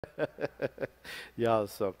Y'all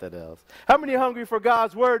is something else. How many are hungry for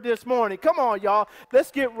God's word this morning? Come on, y'all.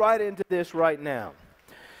 Let's get right into this right now.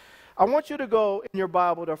 I want you to go in your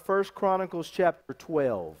Bible to 1 Chronicles chapter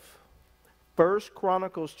 12. 1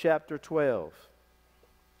 Chronicles chapter 12.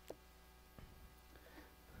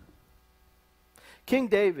 King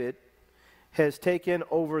David has taken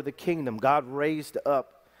over the kingdom. God raised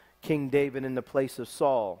up King David in the place of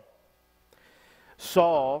Saul.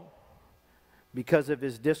 Saul, because of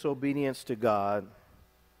his disobedience to God,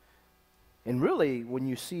 and really when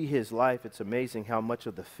you see his life, it's amazing how much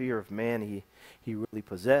of the fear of man he really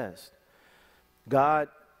possessed. God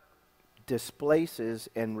displaces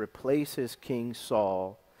and replaces King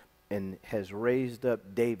Saul and has raised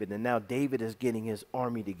up David, and now David is getting his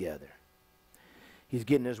army together. He's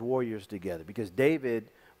getting his warriors together because David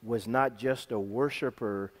was not just a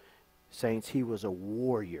worshiper, saints, he was a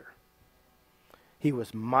warrior. He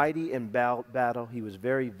was mighty in battle. He was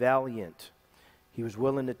very valiant. He was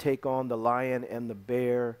willing to take on the lion and the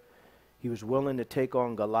bear. He was willing to take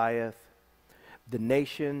on Goliath. The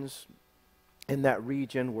nations in that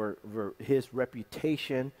region were his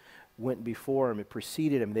reputation went before him. It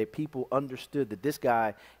preceded him. People understood that this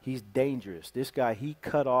guy, he's dangerous. This guy, he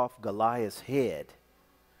cut off Goliath's head.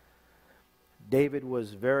 David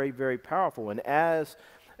was very, very powerful. And as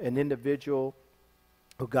an individual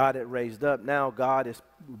who God had raised up, now God is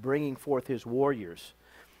bringing forth his warriors.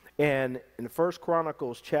 And in 1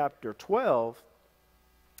 Chronicles chapter 12,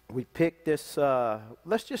 we pick this,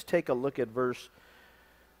 let's just take a look at verse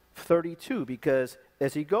 32, because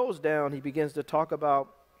as he goes down, he begins to talk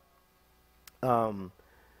about the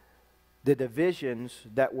divisions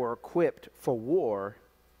that were equipped for war,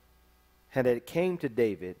 and it came to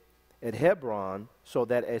David at Hebron, so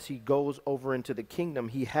that as he goes over into the kingdom,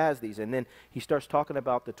 he has these. And then he starts talking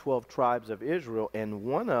about the 12 tribes of Israel, and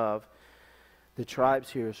one of the tribes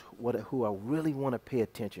here is who I really want to pay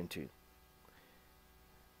attention to.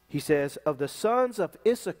 He says, of the sons of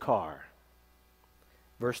Issachar,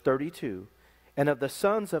 verse 32, and of the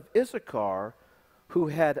sons of Issachar who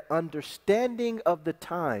had understanding of the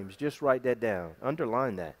times, just write that down,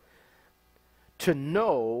 underline that, to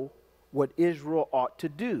know what Israel ought to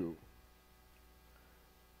do.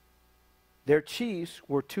 Their chiefs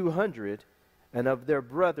were 200, and of their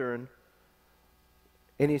brethren,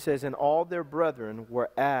 and he says, and all their brethren were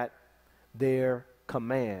at their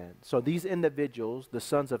command. So these individuals, the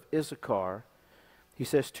sons of Issachar, he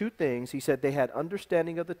says two things. He said they had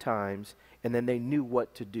understanding of the times, and then they knew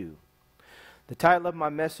what to do. The title of my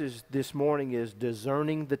message this morning is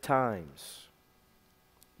Discerning the Times.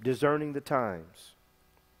 Discerning the Times.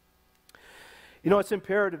 You know, it's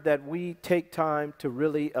imperative that we take time to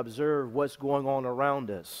really observe what's going on around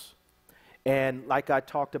us. And like I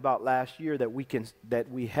talked about last year, that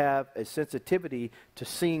we have a sensitivity to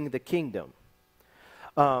seeing the kingdom.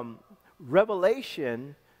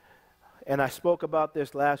 Revelation, and I spoke about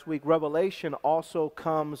this last week, revelation also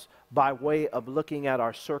comes by way of looking at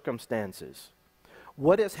our circumstances.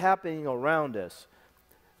 What is happening around us?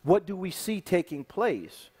 What do we see taking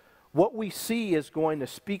place? What we see is going to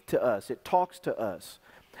speak to us. It talks to us.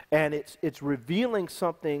 And it's revealing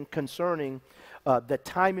something concerning the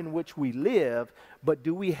time in which we live, but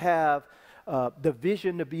do we have the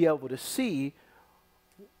vision to be able to see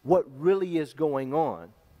what really is going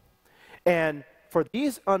on? And for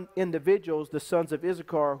these individuals, the sons of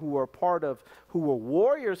Issachar, who were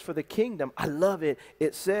warriors for the kingdom, I love it.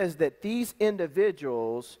 It says that these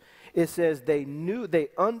individuals, it says they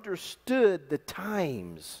understood the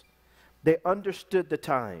times. They understood the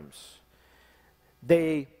times.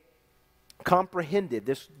 They comprehended.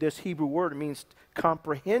 This Hebrew word means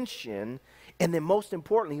comprehension. And then most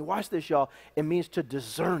importantly, watch this, y'all, it means to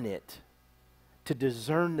discern it. To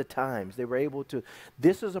discern the times. They were able to,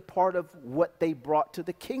 this is a part of what they brought to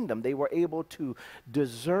the kingdom. They were able to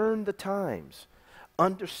discern the times,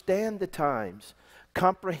 understand the times,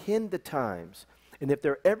 comprehend the times. And if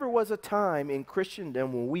there ever was a time in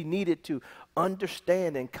Christendom when we needed to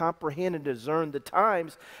understand and comprehend and discern the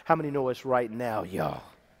times, how many know it's right now, y'all?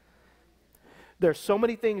 There's so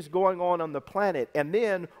many things going on the planet, and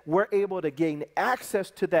then we're able to gain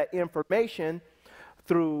access to that information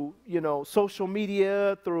through, social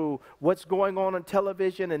media, through what's going on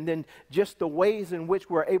television, and then just the ways in which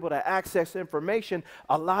we're able to access information.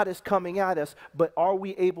 A lot is coming at us, but are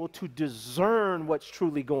we able to discern what's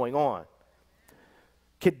truly going on?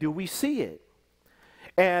 Do we see it?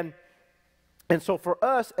 And so for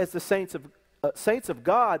us as the saints of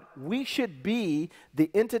God, we should be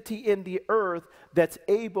the entity in the earth that's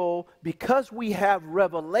able, because we have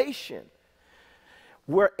revelation.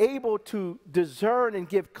 we're able to discern and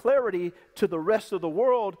give clarity to the rest of the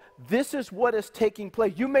world. This is what is taking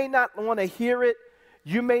place. You may not want to hear it.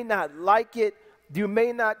 You may not like it. You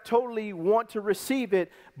may not totally want to receive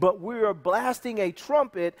it, but we are blasting a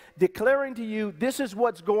trumpet declaring to you, this is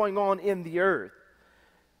what's going on in the earth.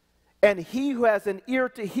 And he who has an ear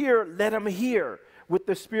to hear, let him hear what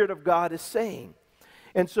the Spirit of God is saying.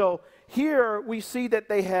 And so here we see that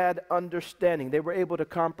they had understanding. They were able to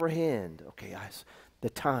comprehend. Okay, the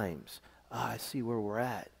times. I see where we're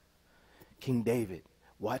at. King David,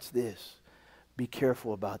 watch this. Be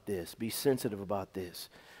careful about this. Be sensitive about this.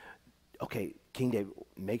 Okay, King David,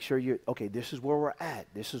 make sure okay, this is where we're at.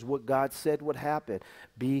 This is what God said would happen.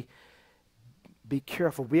 Be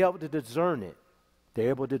careful. Be able to discern it. They're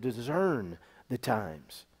able to discern the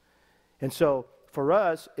times. And so for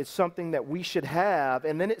us, it's something that we should have.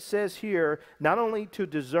 And then it says here, not only to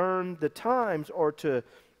discern the times or to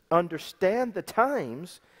understand the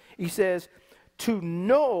times, he says to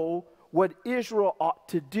know what Israel ought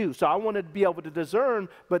to do. So I want to be able to discern,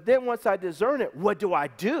 but then once I discern it, what do I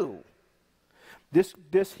do?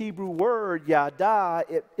 This Hebrew word, yada,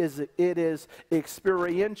 it is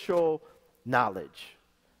experiential knowledge.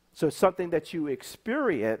 So it's something that you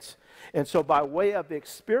experience, and so by way of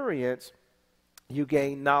experience, you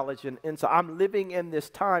gain knowledge and insight. I'm living in this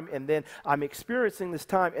time, and then I'm experiencing this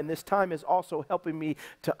time, and this time is also helping me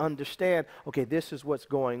to understand, okay, this is what's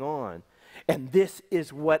going on, and this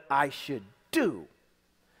is what I should do.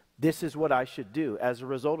 This is what I should do as a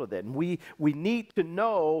result of that. And we need to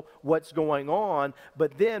know what's going on,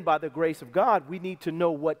 but then by the grace of God, we need to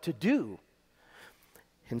know what to do.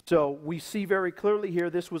 And so we see very clearly here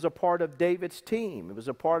this was a part of David's team. It was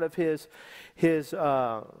a part of the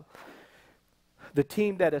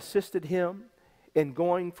team that assisted him in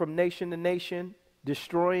going from nation to nation,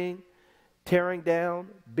 destroying, tearing down,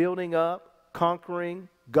 building up, conquering,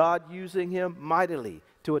 God using him mightily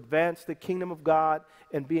to advance the kingdom of God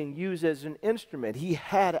and being used as an instrument. He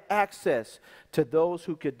had access to those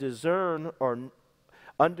who could discern or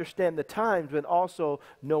understand the times, but also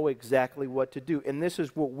know exactly what to do. And this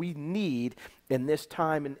is what we need in this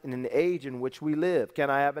time and in an age in which we live.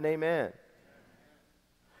 Can I have an amen?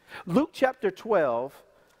 Luke chapter 12,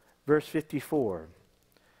 verse 54.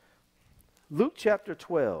 Luke chapter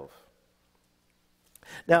 12.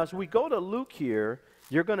 Now, as we go to Luke here,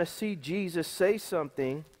 you're going to see Jesus say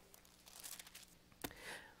something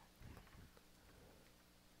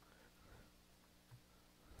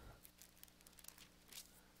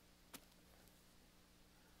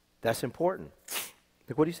that's important.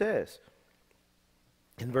 Look what he says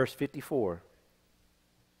in verse 54.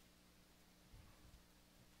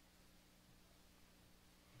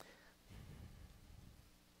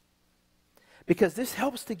 Because this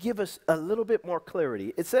helps to give us a little bit more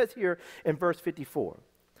clarity. It says here in verse 54,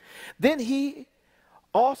 then he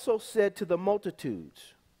also said to the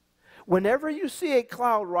multitudes, whenever you see a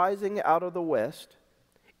cloud rising out of the west,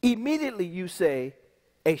 immediately you say,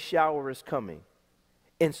 a shower is coming.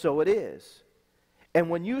 And so it is. And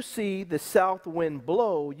when you see the south wind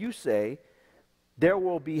blow, you say, there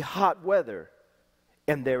will be hot weather.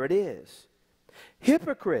 And there it is.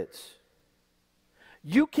 Hypocrites!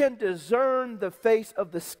 You can discern the face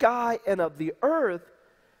of the sky and of the earth,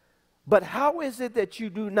 but how is it that you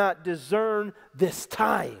do not discern this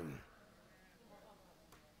time?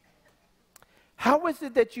 How is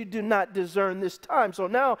it that you do not discern this time? So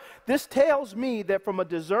now this tells me that from a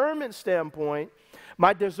discernment standpoint,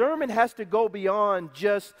 my discernment has to go beyond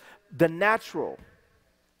just the natural.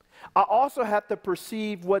 I also have to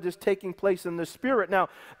perceive what is taking place in the spirit. Now,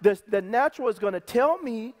 the natural is going to tell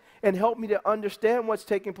me and help me to understand what's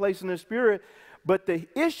taking place in the spirit. But the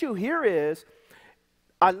issue here is,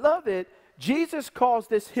 I love it, Jesus calls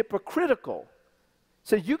this hypocritical.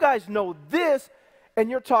 So you guys know this,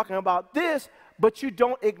 and you're talking about this, but you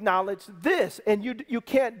don't acknowledge this. And you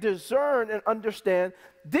can't discern and understand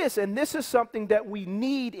this. And this is something that we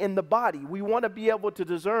need in the body. We want to be able to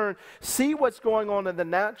discern, see what's going on in the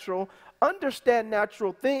natural, understand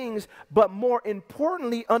natural things, but more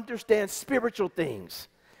importantly, understand spiritual things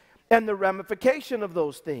and the ramification of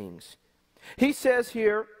those things. He says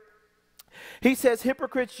here,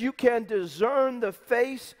 hypocrites, you can discern the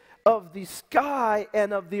face of the sky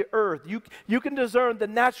and of the earth. You can discern the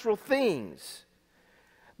natural things.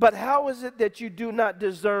 But how is it that you do not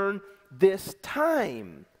discern this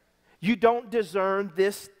time? You don't discern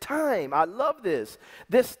this time. I love this.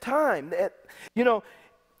 This time. You know,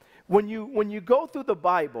 when you go through the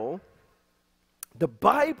Bible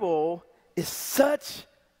is such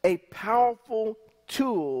a powerful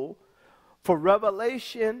tool for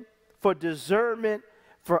revelation, for discernment,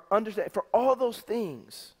 for understanding, for all those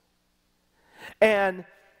things. And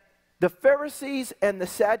the Pharisees and the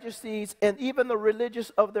Sadducees and even the religious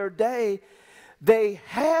of their day, they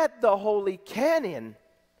had the holy canon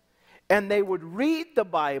and they would read the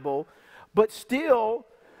Bible, but still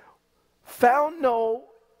found no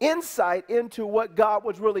insight into what God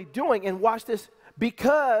was really doing. And watch this,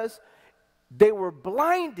 because they were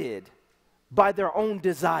blinded by their own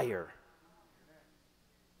desire.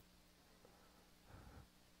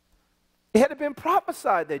 It had been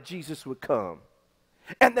prophesied that Jesus would come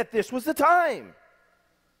and that this was the time.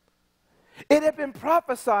 It had been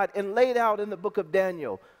prophesied and laid out in the book of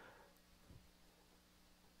Daniel.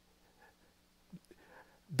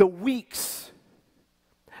 The weeks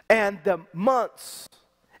and the months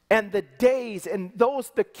and the days and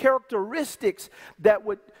the characteristics that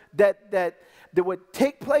would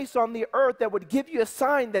take place on the earth, that would give you a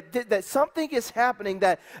sign that something is happening,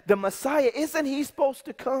 that the Messiah, isn't he supposed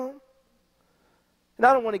to come? And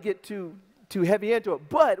I don't want to get too heavy into it,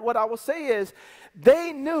 but what I will say is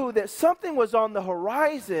they knew that something was on the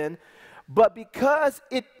horizon, but because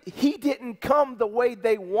he didn't come the way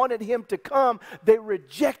they wanted him to come, they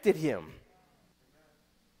rejected him.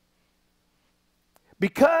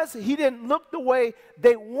 Because he didn't look the way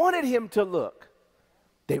they wanted him to look,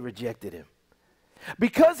 they rejected him.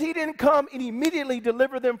 Because he didn't come and immediately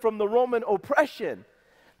deliver them from the Roman oppression,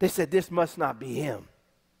 they said, this must not be him.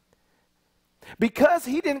 Because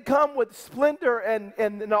he didn't come with splendor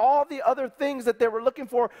and all the other things that they were looking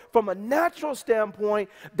for from a natural standpoint,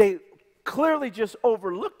 they clearly just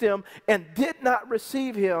overlooked him and did not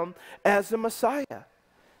receive him as the Messiah.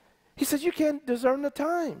 He says, you can't discern the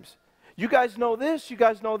times. You guys know this,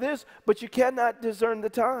 but you cannot discern the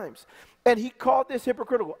times. And he called this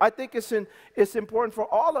hypocritical. I think it's important for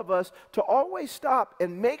all of us to always stop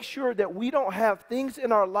and make sure that we don't have things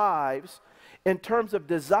in our lives in terms of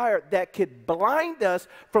desire that could blind us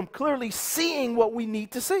from clearly seeing what we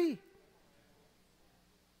need to see.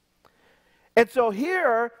 And so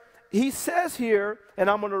here, he says here, and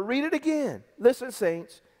I'm going to read it again. Listen,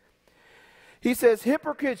 saints. He says,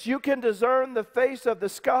 hypocrites, you can discern the face of the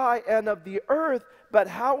sky and of the earth, but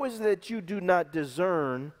how is it that you do not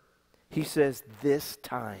discern, he says, this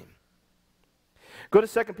time? Go to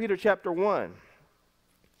 2 Peter chapter 1.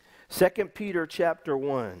 2 Peter chapter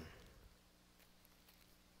 1.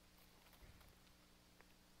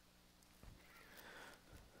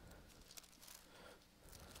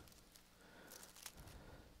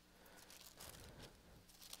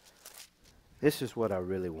 This is what I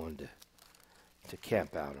really wanted to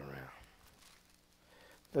camp out around.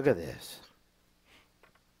 Look at this.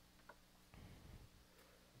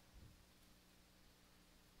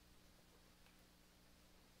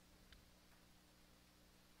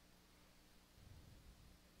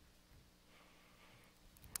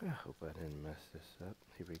 I hope I didn't mess this up.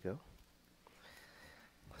 Here we go.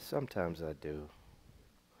 Sometimes I do.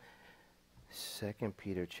 2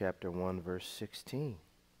 Peter chapter 1, verse 16.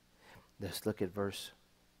 Let's look at verse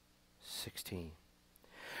 16.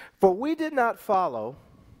 For we did not follow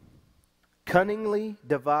cunningly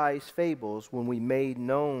devised fables when we made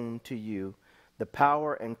known to you the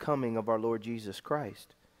power and coming of our Lord Jesus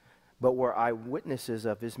Christ, but were eyewitnesses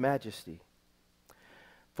of his majesty.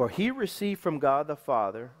 For he received from God the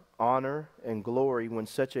Father honor and glory when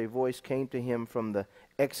such a voice came to him from the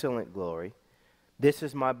excellent glory. This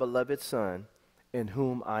is my beloved Son, in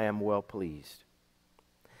whom I am well pleased.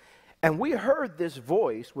 And we heard this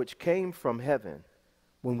voice which came from heaven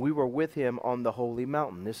when we were with him on the holy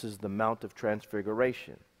mountain. This is the Mount of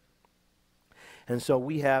Transfiguration. And so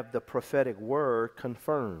we have the prophetic word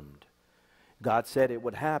confirmed. God said it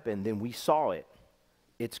would happen, then we saw it.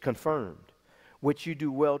 It's confirmed. Which you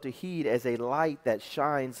do well to heed as a light that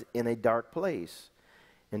shines in a dark place,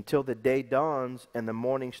 until the day dawns and the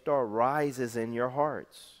morning star rises in your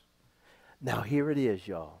hearts. Now here it is,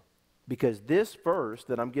 y'all. Because this verse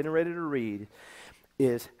that I'm getting ready to read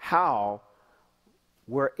is how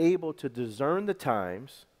we're able to discern the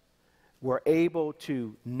times, we're able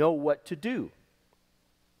to know what to do,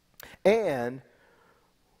 and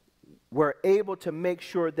we're able to make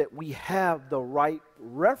sure that we have the right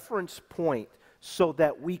reference point so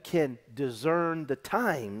that we can discern the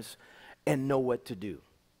times and know what to do.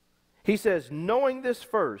 He says, knowing this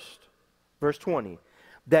first, verse 20,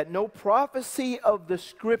 that no prophecy of the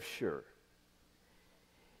Scripture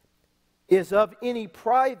is of any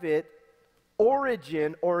private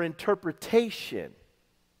origin or interpretation.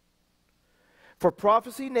 For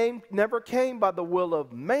prophecy never came by the will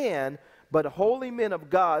of man, but holy men of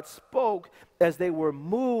God spoke as they were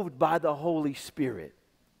moved by the Holy Spirit.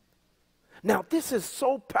 Now, this is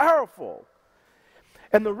so powerful.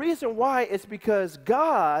 And the reason why is because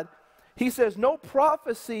God, he says, no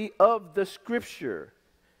prophecy of the Scripture.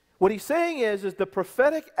 What he's saying is the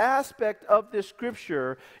prophetic aspect of this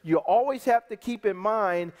Scripture, you always have to keep in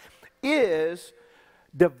mind, is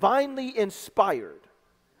divinely inspired.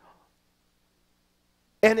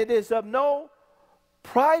 And it is of no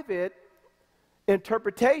private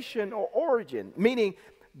interpretation or origin, meaning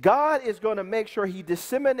God is going to make sure he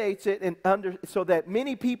disseminates it so that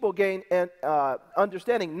many people gain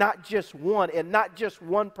understanding, not just one, and not just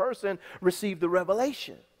one person receive the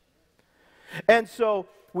revelation. And so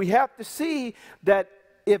we have to see that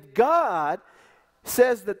if God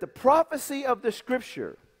says that the prophecy of the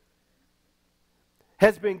Scripture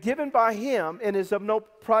has been given by him and is of no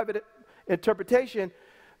private interpretation,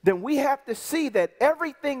 then we have to see that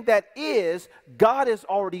everything that is, God has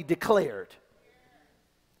already declared.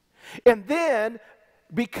 And then,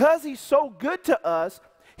 because he's so good to us,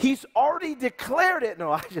 he's already declared it.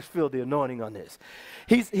 No, I just feel the anointing on this.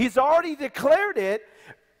 He's already declared it,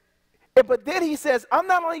 but then he says, I'm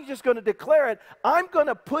not only just going to declare it, I'm going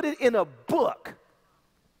to put it in a book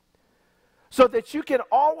so that you can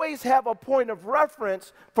always have a point of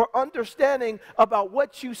reference for understanding about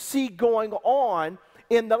what you see going on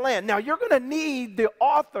in the land. Now, you're going to need the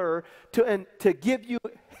author to give you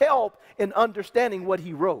help in understanding what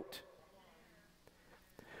he wrote.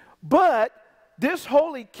 But this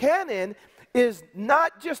holy canon is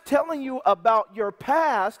not just telling you about your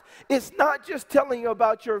past. It's not just telling you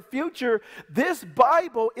about your future. This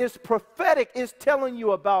Bible is prophetic. It's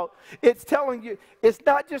not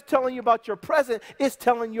just telling you about your present. It's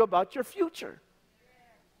telling you about your future.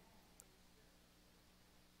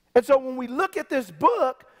 And so when we look at this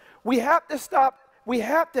book, we have to stop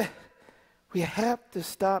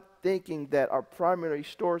thinking that our primary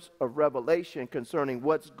source of revelation concerning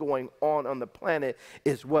what's going on the planet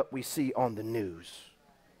is what we see on the news.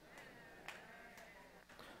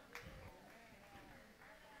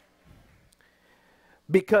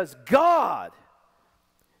 Because God,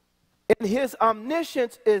 in his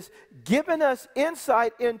omniscience, is giving us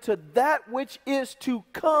insight into that which is to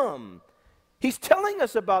come. He's telling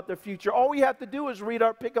us about the future. All we have to do is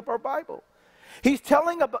pick up our Bible. He's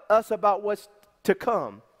telling us about what's to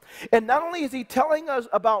come. And not only is he telling us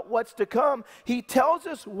about what's to come, he tells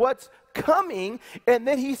us what's coming, and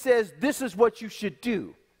then he says, this is what you should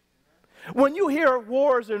do. When you hear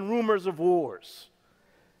wars and rumors of wars,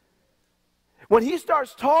 when he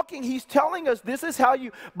starts talking, he's telling us this is how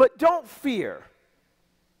but don't fear.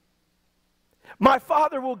 My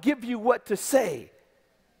Father will give you what to say.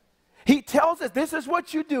 He tells us this is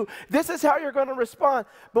what you do. This is how you're going to respond.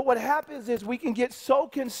 But what happens is we can get so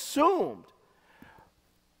consumed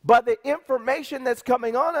by the information that's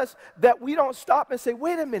coming on us that we don't stop and say,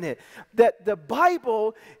 wait a minute, that the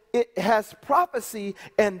Bible, it has prophecy,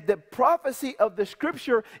 and the prophecy of the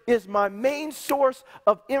Scripture is my main source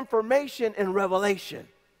of information and revelation.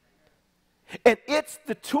 And it's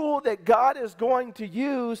the tool that God is going to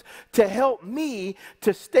use to help me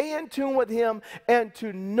to stay in tune with him and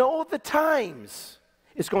to know the times.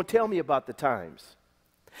 It's going to tell me about the times.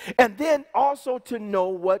 And then also to know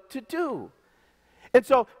what to do. And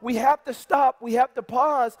so we have to stop, we have to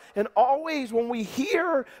pause, and always when we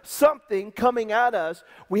hear something coming at us,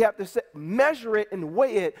 we have to measure it and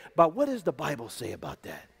weigh it by what does the Bible say about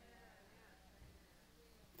that?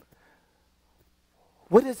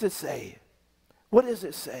 What does it say? What does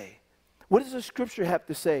it say? What does the Scripture have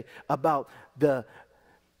to say about the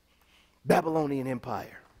Babylonian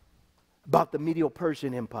Empire, about the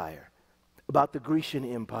Medo-Persian Empire, about the Grecian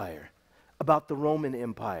Empire, about the Roman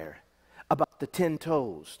Empire, about the 10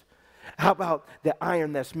 toes? How about the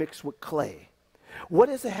iron that's mixed with clay? What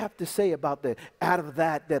does it have to say about out of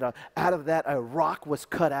that a rock was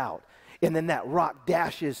cut out, and then that rock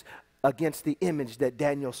dashes against the image that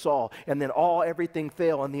Daniel saw, and then everything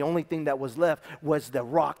fell, and the only thing that was left was the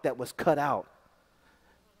rock that was cut out?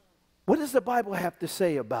 What does the Bible have to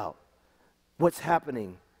say about what's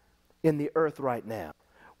happening in the earth right now?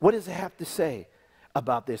 What does it have to say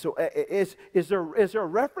about this? So is there a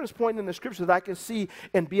reference point in the Scripture that I can see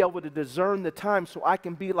and be able to discern the times so I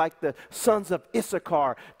can be like the sons of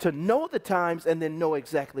Issachar, to know the times and then know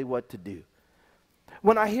exactly what to do?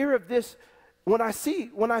 When I hear of this, when I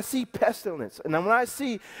see pestilence, and when I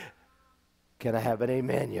see, can I have an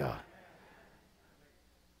amen, y'all?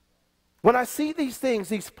 When I see these things,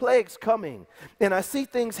 these plagues coming, and I see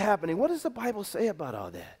things happening, what does the Bible say about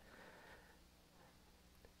all that?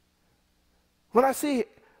 When I see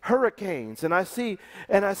hurricanes, and I see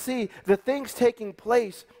the things taking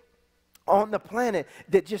place on the planet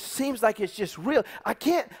that just seems like it's just real, I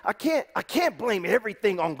can't blame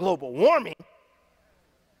everything on global warming.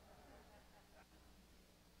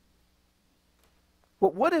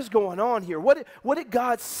 What is going on here? What did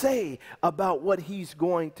God say about what he's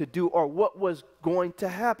going to do or what was going to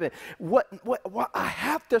happen? What I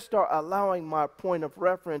have to start allowing my point of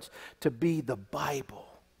reference to be the Bible.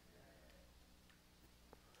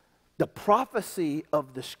 The prophecy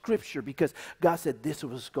of the scripture, because God said this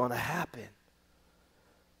was going to happen.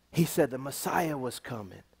 He said the Messiah was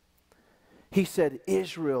coming. He said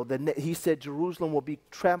Israel, he said Jerusalem will be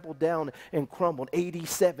trampled down and crumbled. AD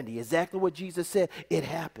 70, exactly what Jesus said, it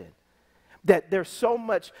happened. That there's so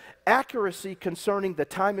much accuracy concerning the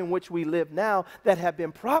time in which we live now that have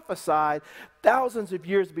been prophesied thousands of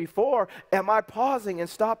years before. Am I pausing and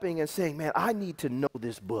stopping and saying, man, I need to know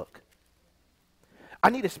this book. I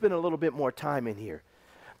need to spend a little bit more time in here.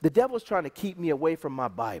 The devil's trying to keep me away from my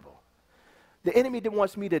Bible. The enemy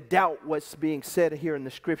wants me to doubt what's being said here in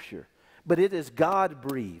the scripture. But it is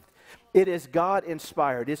God-breathed. It is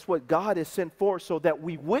God-inspired. It's what God has sent forth so that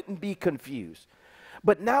we wouldn't be confused.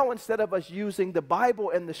 But now instead of us using the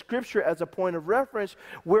Bible and the scripture as a point of reference,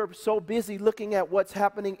 we're so busy looking at what's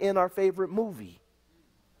happening in our favorite movie.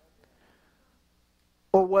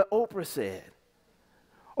 Or what Oprah said.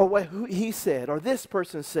 Or what he said. Or this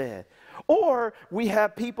person said. Or we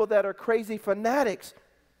have people that are crazy fanatics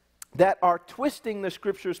that are twisting the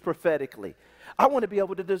scriptures prophetically. I want to be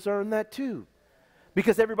able to discern that too.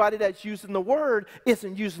 Because everybody that's using the word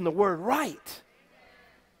isn't using the word right.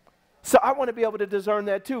 So I want to be able to discern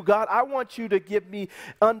that too. God, I want you to give me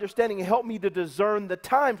understanding and help me to discern the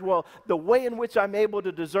times. Well, the way in which I'm able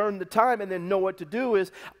to discern the time and then know what to do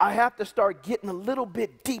is I have to start getting a little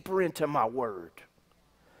bit deeper into my word.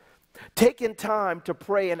 Taking time to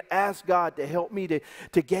pray and ask God to help me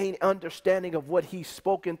to gain understanding of what he's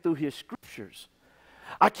spoken through his scriptures.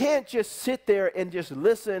 I can't just sit there and just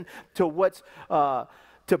listen to what's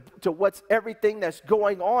everything that's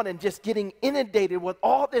going on and just getting inundated with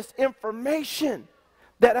all this information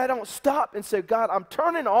that I don't stop and say, God, I'm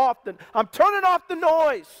turning off the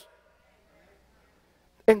noise.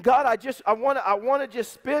 And God, I want to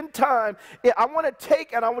just spend time. I want to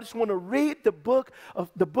take and I just want to read the books of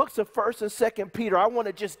 1st and 2nd Peter. I want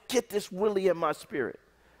to just get this really in my spirit.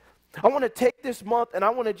 I want to take this month and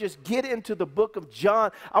I want to just get into the book of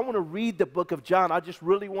John. I want to read the book of John. I just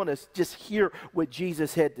really want to just hear what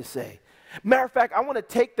Jesus had to say. Matter of fact, I want to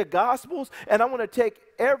take the Gospels and I want to take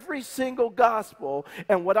every single Gospel,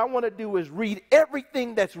 and what I want to do is read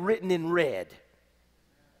everything that's written in red.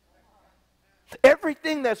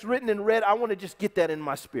 Everything that's written in red, I want to just get that in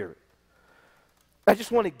my spirit. I just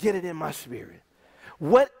want to get it in my spirit.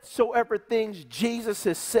 Whatsoever things Jesus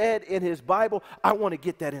has said in his Bible, I want to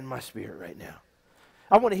get that in my spirit right now.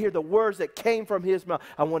 I want to hear the words that came from his mouth.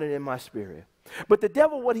 I want it in my spirit. But the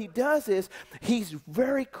devil, what he does is he's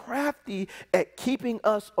very crafty at keeping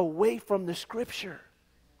us away from the scripture.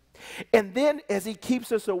 And then as he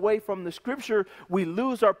keeps us away from the scripture, we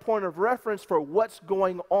lose our point of reference for what's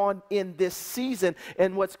going on in this season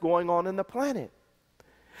and what's going on in the planet.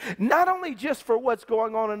 Not only just for what's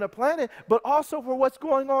going on in the planet, but also for what's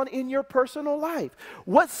going on in your personal life.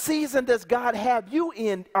 What season does God have you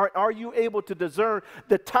in? Are you able to discern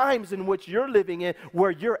the times in which you're living in, where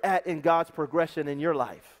you're at in God's progression in your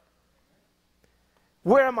life?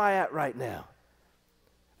 Where am I at right now?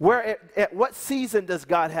 At what season does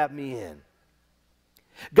God have me in?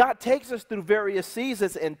 God takes us through various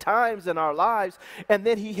seasons and times in our lives, and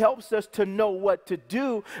then he helps us to know what to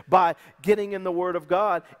do by getting in the Word of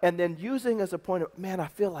God and then using as a point of, man, I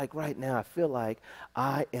feel like right now,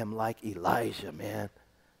 I am like Elijah, man.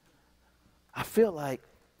 I feel like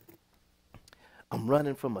I'm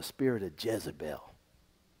running from a spirit of Jezebel.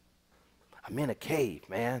 I'm in a cave,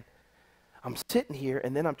 man. I'm sitting here,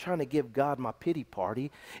 and then I'm trying to give God my pity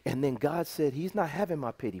party, and then God said he's not having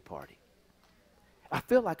my pity party. I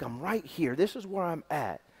feel like I'm right here. This is where I'm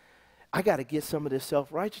at. I got to get some of this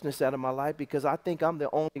self-righteousness out of my life because I think I'm the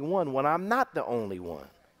only one when I'm not the only one.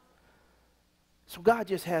 So God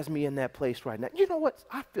just has me in that place right now. You know what?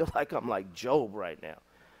 I feel like I'm like Job right now.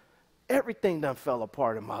 Everything done fell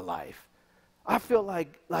apart in my life. I feel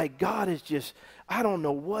like God is just, I don't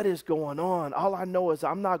know what is going on. All I know is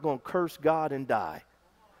I'm not going to curse God and die.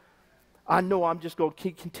 I know I'm just going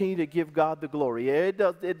to continue to give God the glory. It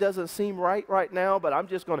doesn't seem right now, but I'm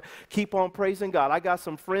just going to keep on praising God. I got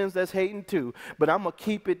some friends that's hating too, but I'm going to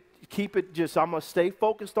keep it I'm going to stay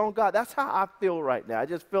focused on God. That's how I feel right now. I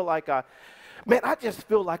just feel like I just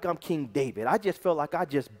feel like I'm King David. I just feel like I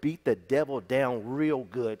just beat the devil down real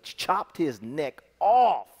good, chopped his neck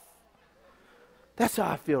off. That's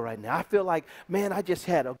how I feel right now. I feel like, man, I just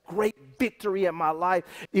had a great victory in my life.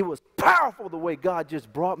 It was powerful the way God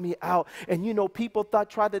just brought me out. And you know, people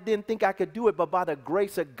didn't think I could do it, but by the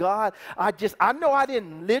grace of God, I know I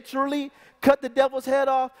didn't literally cut the devil's head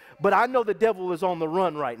off, but I know the devil is on the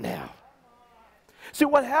run right now. See,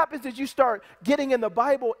 what happens is you start getting in the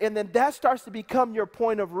Bible, and then that starts to become your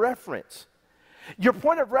point of reference. Your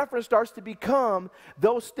point of reference starts to become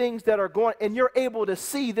those things that are going, and you're able to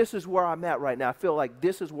see, this is where I'm at right now. I feel like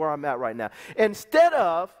this is where I'm at right now. Instead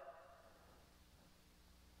of,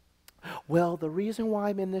 well, the reason why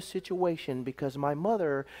I'm in this situation, because my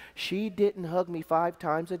mother, she didn't hug me 5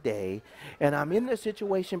 times a day, and I'm in this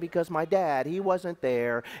situation because my dad, he wasn't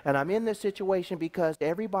there, and I'm in this situation because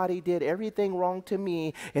everybody did everything wrong to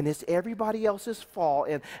me, and it's everybody else's fault,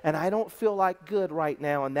 and I don't feel like good right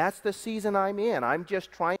now, and that's the season I'm in. I'm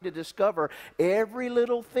just trying to discover every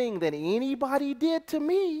little thing that anybody did to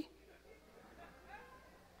me,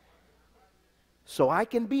 so I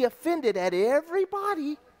can be offended at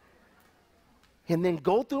everybody, and then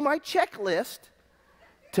go through my checklist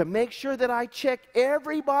to make sure that I check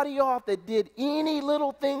everybody off that did any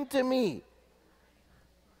little thing to me.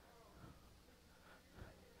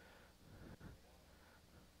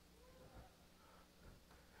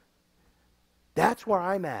 That's where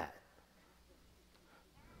I'm at.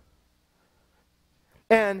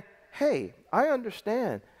 And hey, I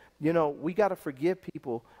understand, you know, we got to forgive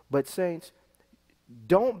people, but saints,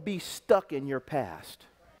 don't be stuck in your past.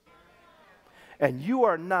 And you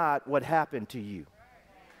are not what happened to you.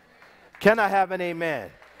 Can I have an amen?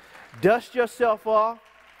 Dust yourself off.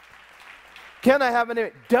 Can I have an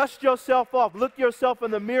amen? Dust yourself off. Look yourself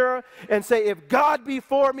in the mirror and say, if God be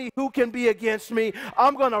for me, who can be against me?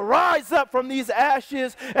 I'm going to rise up from these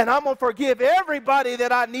ashes, and I'm going to forgive everybody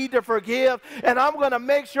that I need to forgive. And I'm going to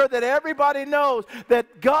make sure that everybody knows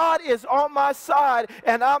that God is on my side,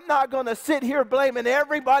 and I'm not going to sit here blaming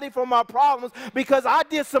everybody for my problems because I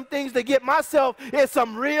did some things to get myself in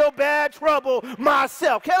some real bad trouble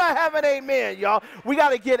myself. Can I have an amen, y'all? We got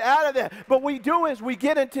to get out of that. But what we do is we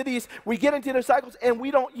get into the cycles, and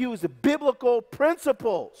we don't use the biblical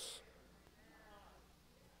principles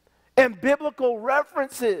and biblical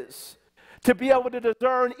references to be able to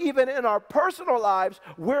discern, even in our personal lives,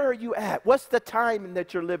 where are you at? What's the time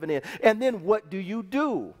that you're living in? And then what do you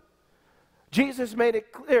do? Jesus made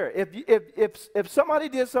it clear. If somebody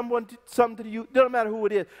did something to you, doesn't matter who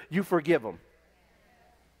it is, you forgive them.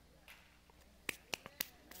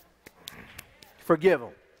 Forgive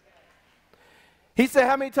them. He said,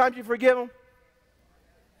 how many times you forgive them?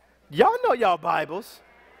 Y'all know y'all Bibles.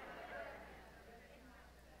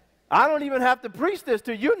 I don't even have to preach this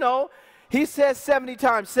to you. You know, he says 70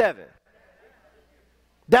 times 7.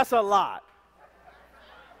 That's a lot.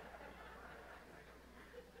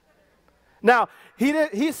 Now,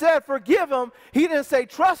 he said forgive them. He didn't say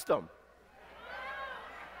trust them.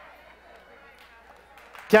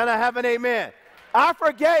 Can I have an amen? I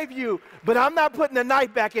forgave you, but I'm not putting the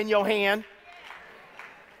knife back in your hand.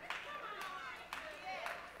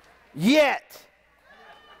 Yet.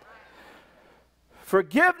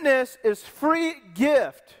 Forgiveness is free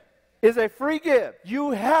gift. Is a free gift.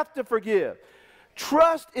 You have to forgive.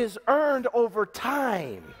 Trust is earned over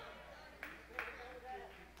time.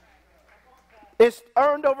 It's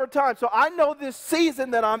earned over time. So I know this season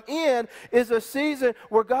that I'm in is a season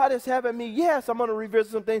where God is having me, yes, I'm going to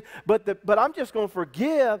revisit some things, but I'm just going to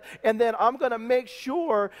forgive, and then I'm going to make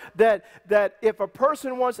sure that if a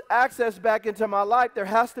person wants access back into my life, there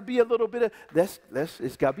has to be a little bit of,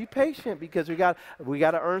 it's got to be patient, because we got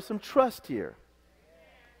to earn some trust here.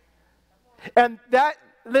 And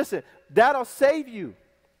listen, that'll save you.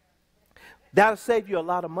 That'll save you a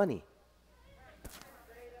lot of money.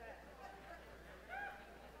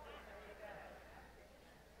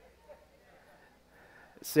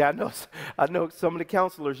 See, I know some of the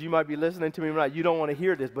counselors, you might be listening to me right. You don't want to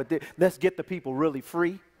hear this, but let's get the people really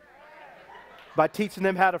free by teaching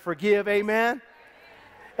them how to forgive, amen?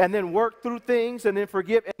 And then work through things, and then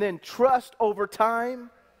forgive, and then trust over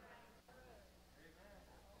time.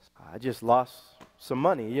 I just lost some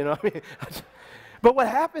money, you know what I mean? But what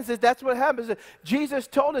happens is, that's what happens. Jesus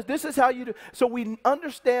told us this is how you do. So we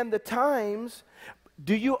understand the times.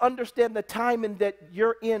 Do you understand the time that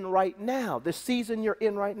you're in right now? The season you're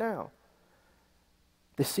in right now?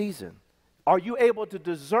 The season. Are you able to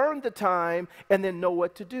discern the time and then know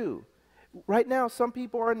what to do? Right now, some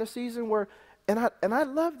people are in the season where, and I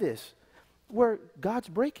love this, where God's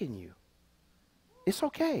breaking you. It's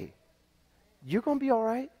okay. You're going to be all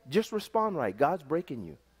right. Just respond right. God's breaking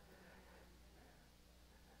you.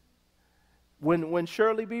 When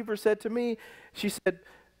Shirley Beaver said to me, she said,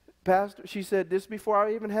 Pastor, she said, this before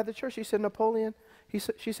I even had the church. She said, Napoleon,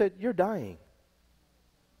 she said, you're dying.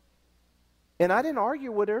 And I didn't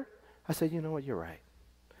argue with her. I said, you know what, you're right.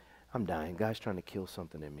 I'm dying. God's trying to kill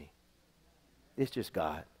something in me. It's just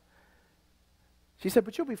God. She said,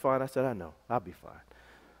 but you'll be fine. I said, I know. I'll be fine.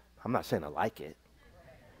 I'm not saying I like it.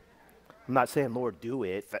 I'm not saying, Lord, do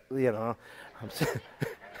it. You know,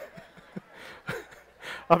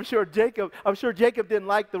 I'm sure Jacob didn't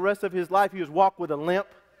like the rest of his life. He was walked with a limp.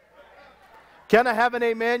 Can I have an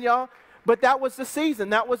amen, y'all? But that was the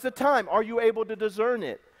season. That was the time. Are you able to discern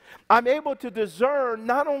it? I'm able to discern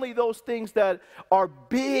not only those things that are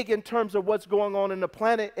big in terms of what's going on in the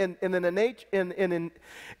planet and in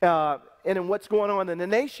what's going on in the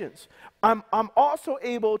nations. I'm also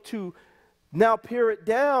able to now pare it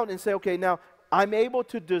down and say, okay, now I'm able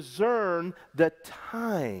to discern the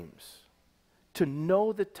times, to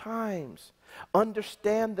know the times,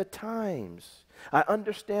 understand the times. I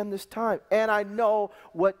understand this time, and I know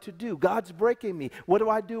what to do. God's breaking me. What do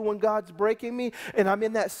I do when God's breaking me? And I'm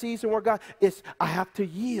in that season where I have to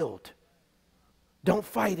yield. Don't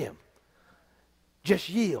fight him. Just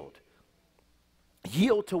yield.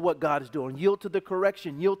 Yield to what God is doing. Yield to the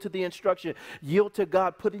correction. Yield to the instruction. Yield to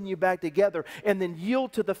God putting you back together. And then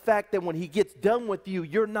yield to the fact that when he gets done with you,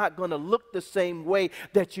 you're not going to look the same way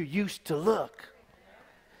that you used to look.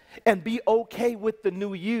 And be okay with the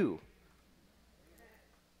new you.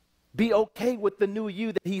 Be okay with the new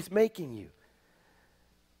you that he's making you.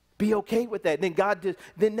 Be okay with that. And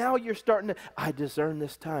then now you're starting to, I discern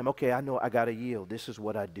this time. Okay, I know I got to yield. This is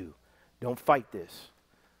what I do. Don't fight this.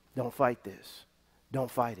 Don't fight this. Don't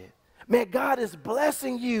fight it. Man, God is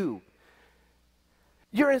blessing you.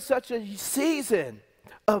 You're in such a season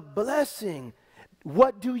of blessing.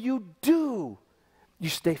 What do? You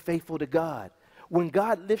stay faithful to God. When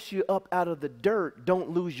God lifts you up out of the dirt,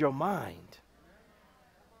 don't lose your mind.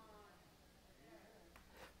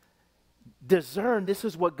 Discern, this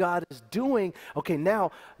is what God is doing. Okay,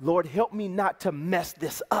 now, Lord, help me not to mess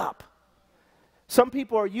this up. Some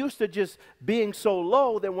people are used to just being so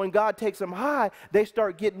low that when God takes them high, they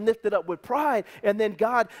start getting lifted up with pride. And then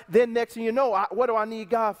next thing you know, what do I need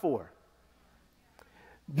God for?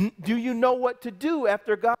 Do you know what to do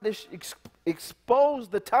after God has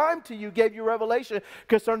exposed the time to you, gave you revelation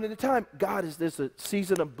concerning the time? God, is this a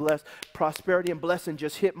season of blessed prosperity and blessing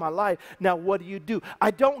just hit my life? Now what do?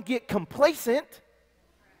 I don't get complacent.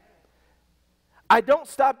 I don't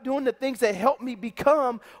stop doing the things that help me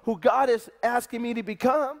become who God is asking me to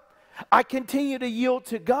become. I continue to yield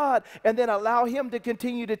to God and then allow him to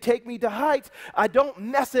continue to take me to heights. I don't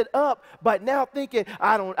mess it up by now thinking,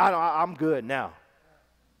 I'm good now.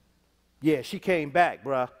 Yeah, she came back,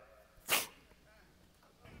 bruh.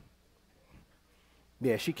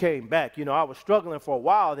 Yeah, she came back. You know, I was struggling for a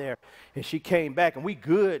while there, and she came back, and we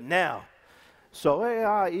good now. So, hey,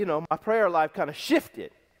 my prayer life kind of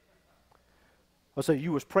shifted. Oh, so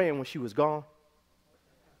you was praying when she was gone?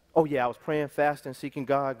 Oh, yeah, I was praying, fasting, seeking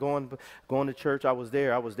God, going to church. I was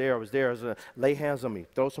there. I was lay hands on me,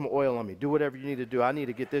 throw some oil on me, do whatever you need to do. I need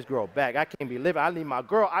to get this girl back. I can't be living. I need my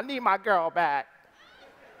girl back.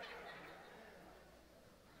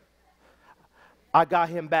 I got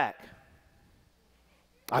him back.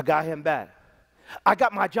 I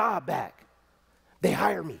got my job back. They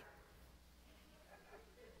hired me.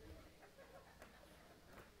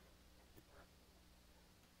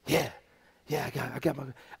 Yeah,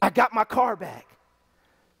 I got my car back.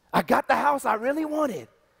 I got the house I really wanted.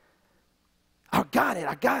 I got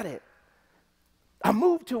it. I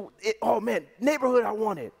moved to neighborhood I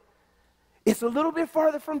wanted. It's a little bit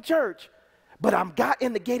farther from church, but I'm got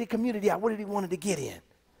in the gated community I really wanted to get in.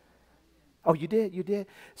 Oh, you did?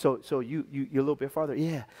 So you're a little bit farther?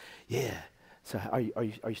 Yeah. So are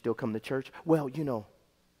you still coming to church? Well,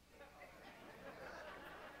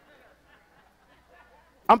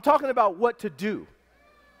 I'm talking about what to do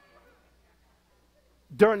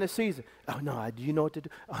during the season. Oh no, do you know what to do?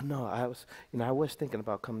 Oh no, I was thinking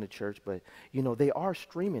about coming to church, but they are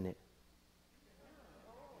streaming it.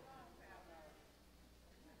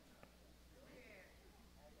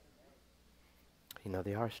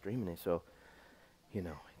 They are streaming it, so,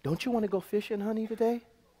 don't you want to go fishing, honey, today?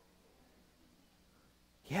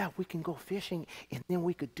 Yeah, we can go fishing, and then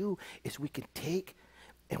we could do is we can take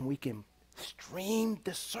and we can stream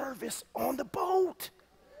the service on the boat.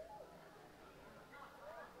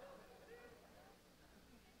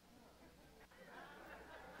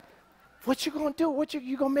 What you gonna do?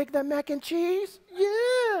 You gonna make that mac and cheese?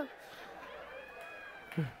 Yeah.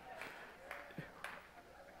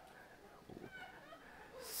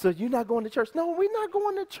 So you're not going to church? No, we're not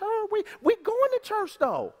going to church. We going to church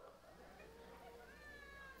though.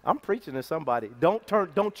 I'm preaching to somebody.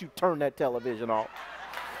 Don't you turn that television off.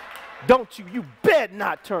 You bet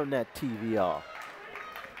not turn that TV off.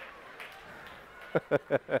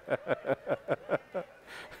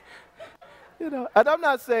 And I'm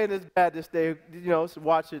not saying it's bad to stay,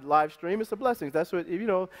 watch it live stream. It's a blessing. That's what,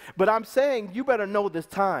 But I'm saying you better know this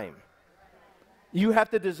time. You have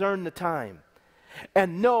to discern the time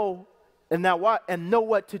and know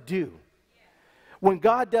what to do. When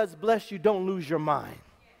God does bless you, don't lose your mind.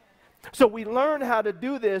 So we learn how to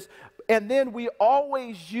do this, and then we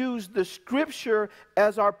always use the Scripture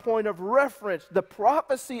as our point of reference. The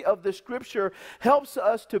prophecy of the Scripture helps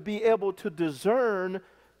us to be able to discern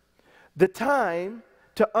the time,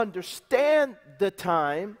 to understand the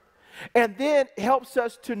time, and then helps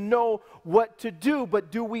us to know what to do. But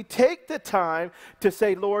do we take the time to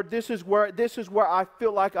say, Lord, this is where I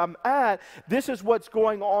feel like I'm at. This is what's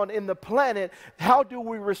going on in the planet. How do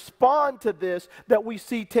we respond to this that we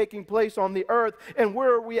see taking place on the earth? And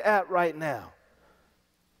where are we at right now?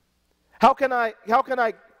 How can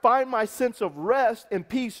I find my sense of rest and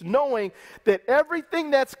peace knowing that everything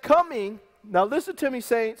that's coming, now listen to me,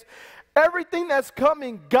 saints, everything that's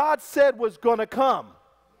coming, God said was going to come.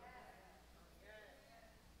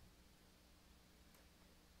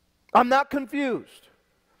 I'm not confused.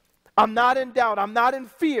 I'm not in doubt. I'm not in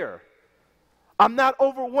fear. I'm not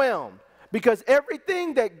overwhelmed. Because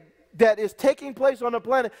everything that is taking place on the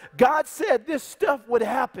planet, God said this stuff would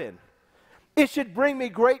happen. It should bring me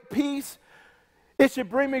great peace. It should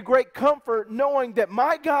bring me great comfort knowing that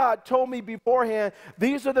my God told me beforehand,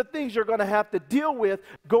 these are the things you're going to have to deal with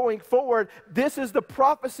going forward. This is the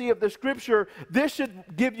prophecy of the Scripture. This should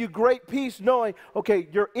give you great peace knowing, okay,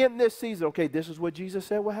 you're in this season. Okay, this is what Jesus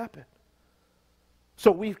said will happen.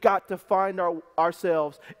 So we've got to find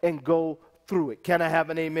ourselves and go through it. Can I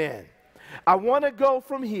have an amen? I want to go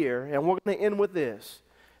from here, and we're going to end with this.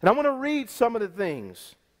 And I want to read some of the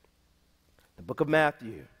things. The book of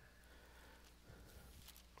Matthew.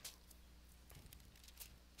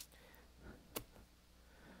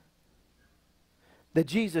 That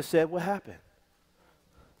Jesus said will happen.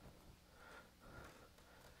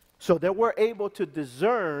 So that we're able to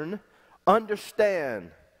discern,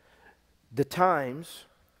 understand the times,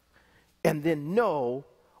 and then know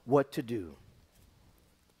what to do.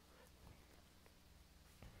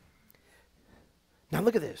 Now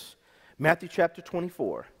look at this. Matthew chapter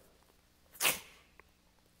 24.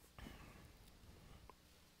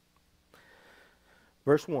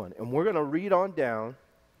 Verse 1. And we're going to read on down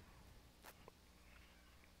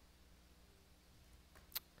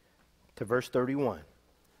to verse 31.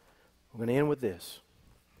 We're going to end with this.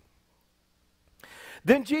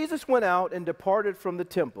 Then Jesus went out and departed from the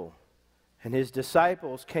temple, and his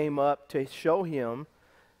disciples came up to show him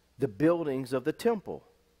the buildings of the temple.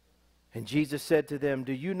 And Jesus said to them,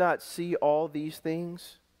 do you not see all these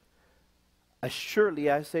things?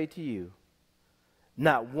 Assuredly I say to you,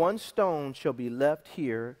 not one stone shall be left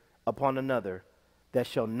here upon another that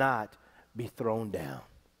shall not be thrown down.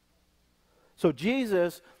 So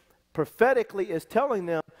Jesus prophetically is telling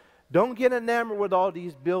them, don't get enamored with all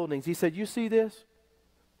these buildings. He said, you see this?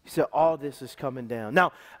 He said, all this is coming down.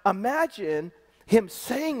 Now, imagine him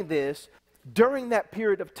saying this during that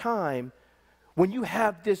period of time when you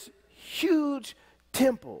have this huge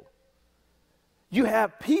temple. You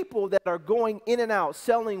have people that are going in and out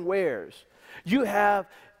selling wares. You have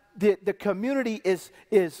the community is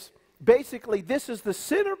basically, this is the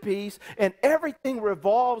centerpiece, and everything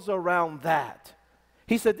revolves around that.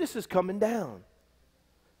 He said, this is coming down.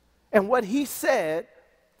 And what he said,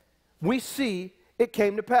 we see it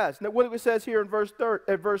came to pass. Now, what it says here in verse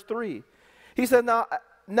 3. He said,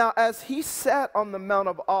 now as he sat on the Mount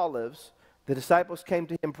of Olives, the disciples came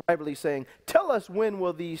to him privately, saying, tell us, when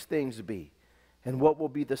will these things be? And what will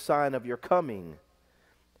be the sign of your coming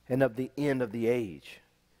and of the end of the age?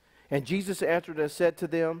 And Jesus answered and said to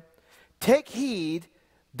them, take heed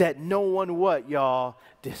that no one what, y'all?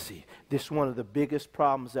 Deceive. This is one of the biggest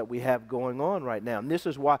problems that we have going on right now. And this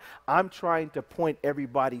is why I'm trying to point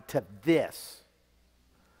everybody to this.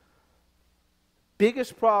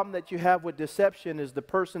 Biggest problem that you have with deception is the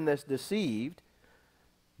person that's deceived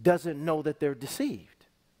doesn't know that they're deceived.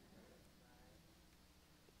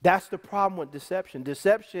 That's the problem with deception.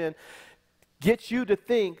 Deception gets you to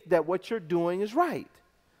think that what you're doing is right,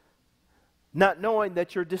 not knowing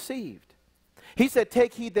that you're deceived. He said,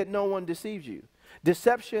 take heed that no one deceives you.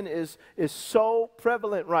 Deception is so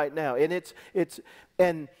prevalent right now. And it's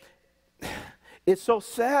so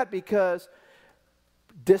sad because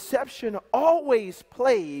deception always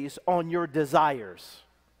plays on your desires.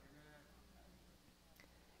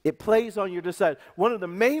 It plays on your desire. One of the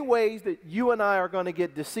main ways that you and I are going to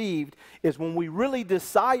get deceived is when we really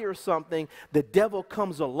desire something, the devil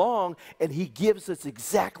comes along and he gives us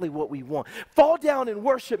exactly what we want. Fall down and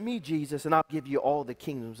worship me, Jesus, and I'll give you all the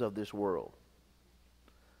kingdoms of this world.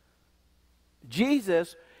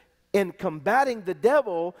 Jesus, in combating the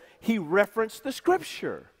devil, he referenced the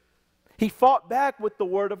scripture. He fought back with the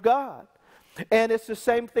word of God. And it's the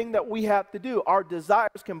same thing that we have to do. Our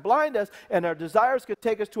desires can blind us, and our desires can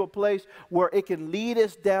take us to a place where it can lead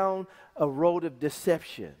us down a road of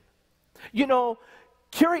deception. You know,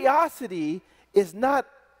 curiosity is not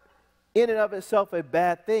in and of itself a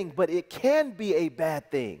bad thing, but it can be a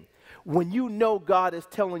bad thing when you know God is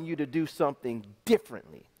telling you to do something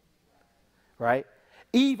differently, right?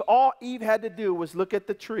 All Eve had to do was look at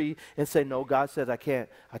the tree and say, no, God says I can't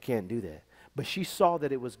do that. But she saw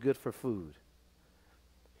that it was good for food.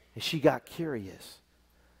 And she got curious.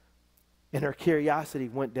 And her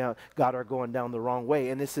curiosity got her going down the wrong way.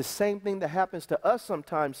 And it's the same thing that happens to us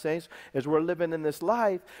sometimes, saints, as we're living in this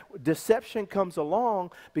life. Deception comes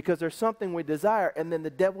along because there's something we desire, and then the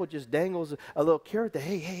devil just dangles a little carrot that,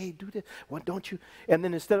 hey, do this. What, don't you? And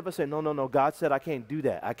then instead of us saying, no, God said I can't do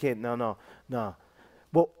that. I can't, no.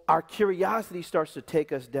 Well, our curiosity starts to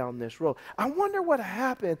take us down this road. I wonder what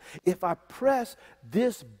happened if I press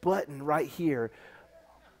this button right here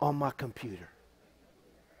on my computer.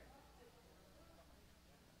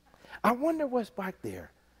 I wonder what's back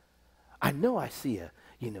there. I know I see I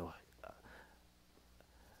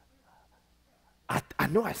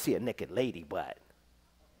know I see a naked lady, but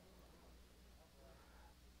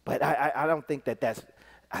I don't think that's,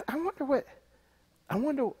 I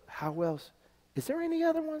wonder how else. Is there any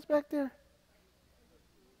other ones back there?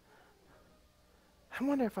 I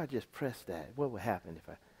wonder if I just press that, what would happen if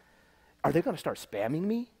are they going to start spamming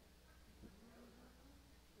me?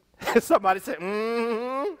 Somebody said,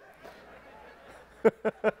 mm-hmm. I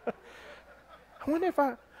wonder if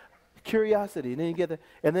curiosity, and then you get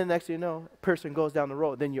and then next thing you know, a person goes down the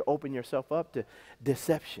road, then you open yourself up to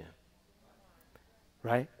deception.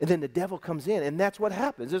 Right? And then the devil comes in, and that's what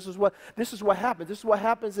happens. This is what happens. This is what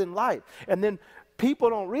happens in life. And then people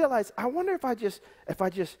don't realize, I wonder if I just,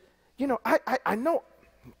 you know, I know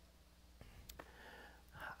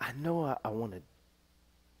I want to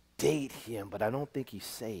date him, but I don't think he's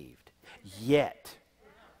saved yet.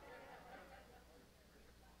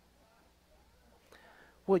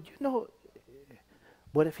 Well, you know,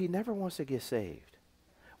 what if he never wants to get saved?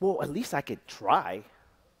 Well, at least I could try.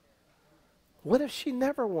 What if she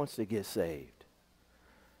never wants to get saved?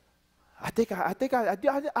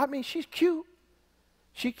 I mean, she's cute.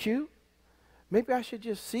 She's cute. Maybe I should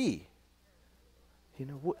just see. You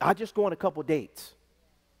know, I just go on a couple dates.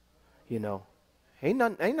 You know, ain't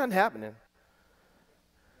nothing happening.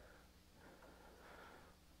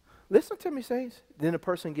 Listen to me, saints. Then a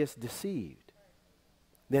person gets deceived.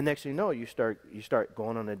 Then next thing you know, you start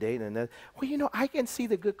going on a date, and well, you know, I can see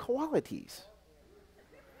the good qualities.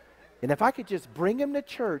 And if I could just bring him to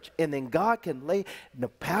church, and then the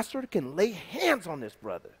pastor can lay hands on this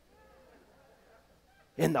brother,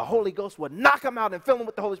 and the Holy Ghost would knock him out and fill him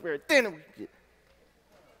with the Holy Spirit. Then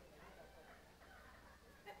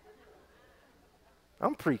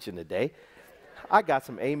I'm preaching today. I got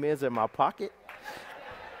some amens in my pocket.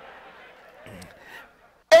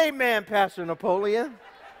 Amen, Pastor Napoleon.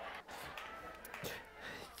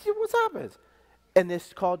 What happens? And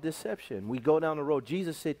it's called deception. We go down the road.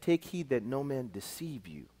 Jesus said, take heed that no man deceive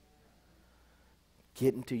you.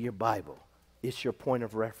 Get into your Bible. It's your point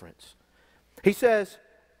of reference. He says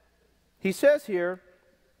here,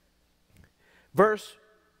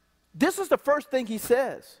 this is the first thing he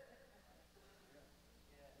says.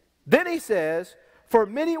 Then he says, for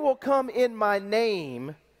many will come in my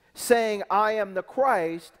name, saying, I am the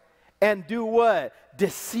Christ, and do what?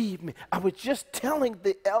 Deceive me. I was just telling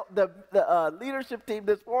the leadership team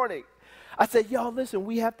this morning. I said, y'all, listen,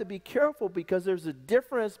 we have to be careful because there's a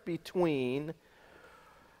difference between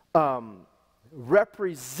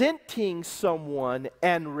representing someone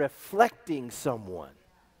and reflecting someone.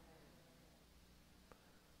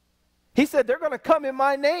 He said, they're going to come in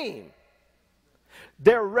my name.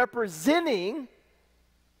 They're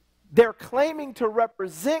claiming to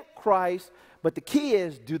represent Christ, but the key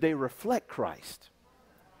is, do they reflect Christ?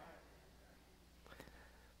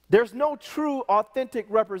 There's no true, authentic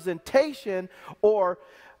representation or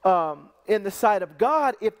in the sight of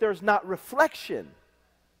God if there's not reflection.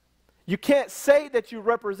 You can't say that you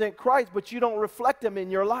represent Christ, but you don't reflect him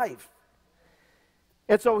in your life.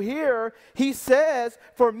 And so here he says,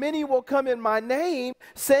 for many will come in my name,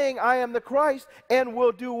 saying I am the Christ, and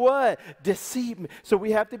will do what? Deceive me. So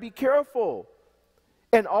we have to be careful.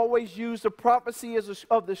 and always use the prophecy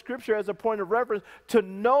of the scripture as a point of reference to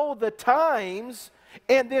know the times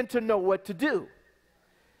and then to know what to do.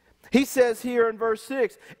 He says here in verse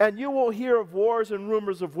 6, and you will hear of wars and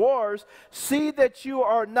rumors of wars. See that you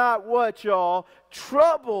are not what, y'all?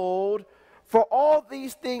 Troubled, for all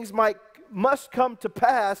these things must come to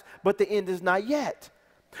pass, but the end is not yet.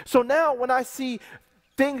 So now when I see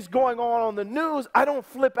things going on the news, I don't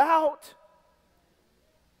flip out.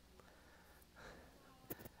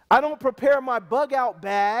 I don't prepare my bug out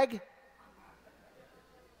bag.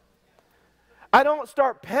 I don't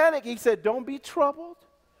start panicking. He said, don't be troubled.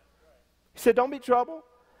 He said, don't be troubled.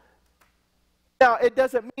 Now, it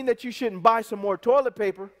doesn't mean that you shouldn't buy some more toilet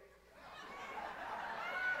paper.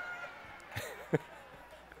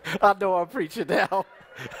 I know I'm preaching now.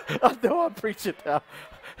 I know I'm preaching now.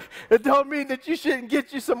 It don't mean that you shouldn't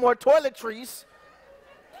get you some more toiletries.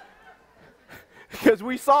 Because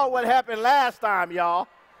we saw what happened last time, y'all.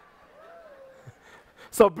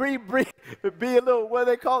 So be a little, what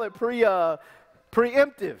do they call it,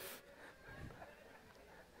 preemptive.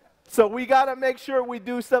 So we got to make sure we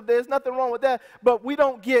do something. There's nothing wrong with that, but we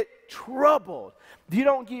don't get troubled.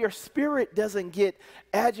 Your spirit doesn't get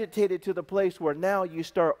agitated to the place where now you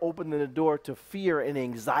start opening the door to fear and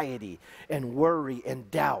anxiety and worry and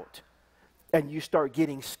doubt, and you start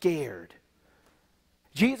getting scared.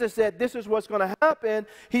 Jesus said, this is what's going to happen.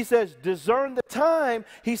 He says, discern the time.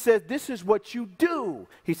 He says, this is what you do.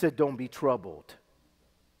 He said, don't be troubled.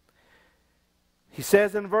 He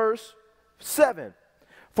says in verse 7,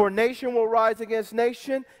 for nation will rise against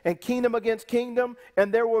nation and kingdom against kingdom,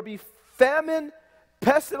 and there will be famine,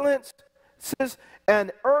 pestilence,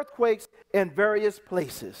 and earthquakes in various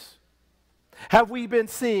places. Have we been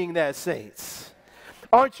seeing that, saints?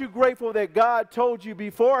 Aren't you grateful that God told you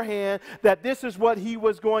beforehand that this is what he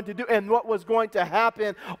was going to do and what was going to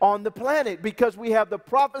happen on the planet? Because we have the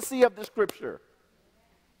prophecy of the scripture.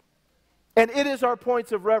 And it is our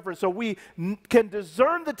points of reference. So we can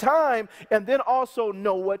discern the time and then also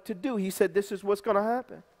know what to do. He said this is what's going to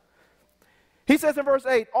happen. He says in verse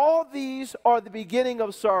 8, all these are the beginning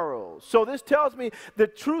of sorrows. So this tells me the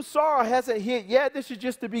true sorrow hasn't hit yet. This is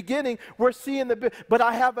just the beginning. We're seeing but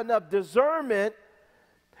I have enough discernment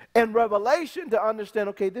and revelation to understand,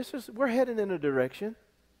 okay, we're heading in a direction.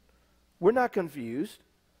 We're not confused.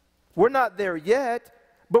 We're not there yet,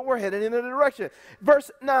 but we're heading in a direction.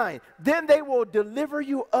 Verse 9, then they will deliver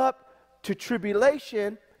you up to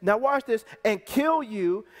tribulation. Now watch this, and kill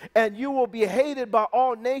you, and you will be hated by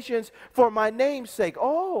all nations for my name's sake.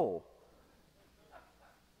 Oh.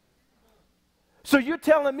 So you're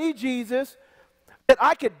telling me, Jesus, that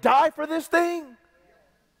I could die for this thing?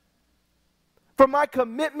 For my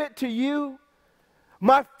commitment to you,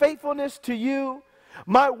 my faithfulness to you,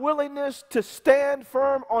 my willingness to stand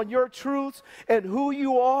firm on your truths and who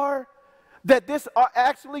you are, that this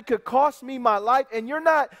actually could cost me my life, and you're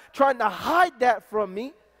not trying to hide that from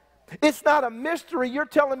me. It's not a mystery. You're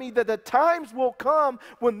telling me that the times will come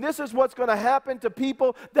when this is what's going to happen to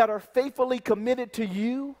people that are faithfully committed to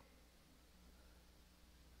you.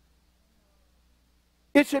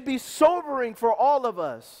 It should be sobering for all of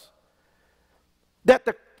us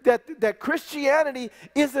that Christianity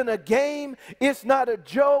isn't a game, it's not a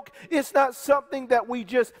joke, it's not something that we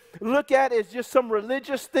just look at as just some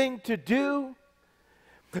religious thing to do.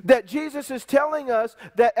 That Jesus is telling us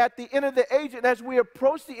that at the end of the age, and as we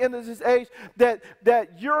approach the end of this age, that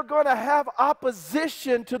you're going to have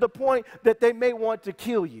opposition to the point that they may want to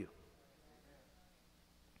kill you.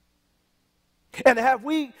 And have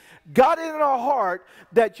we got it in our heart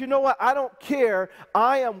that, you know what, I don't care,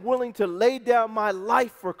 I am willing to lay down my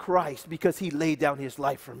life for Christ because he laid down his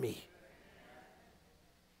life for me.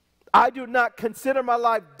 I do not consider my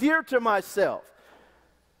life dear to myself,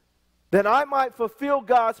 that I might fulfill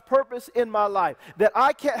God's purpose in my life.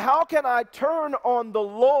 How can I turn on the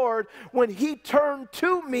Lord when he turned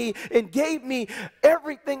to me and gave me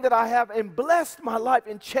everything that I have and blessed my life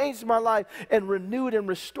and changed my life and renewed and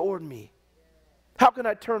restored me? How can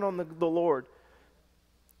I turn on the Lord?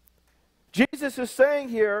 Jesus is saying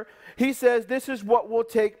here, he says this is what will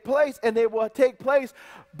take place, and it will take place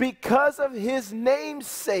because of his name's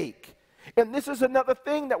sake. And this is another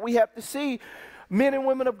thing that we have to see, men and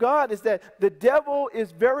women of God, is that the devil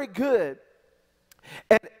is very good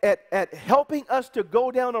at helping us to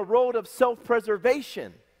go down a road of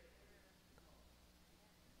self-preservation.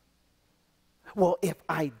 Well,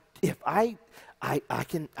 I'm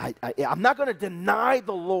not going to deny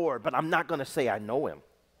the Lord, but I'm not going to say I know him.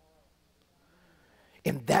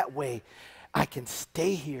 In that way, I can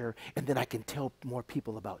stay here and then I can tell more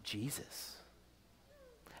people about Jesus.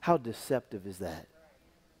 How deceptive is that?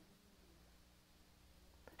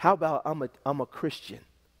 How about I'm a Christian?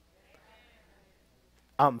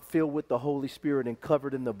 I'm filled with the Holy Spirit and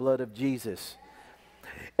covered in the blood of Jesus.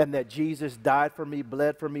 And that Jesus died for me,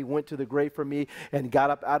 bled for me, went to the grave for me, and got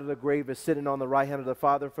up out of the grave and sitting on the right hand of the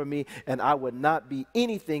Father for me. And I would not be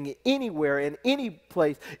anything, anywhere, in any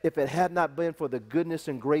place if it had not been for the goodness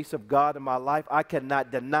and grace of God in my life. I cannot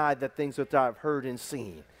deny the things that I've heard and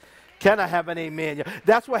seen. Can I have an amen?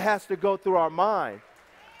 That's what has to go through our mind,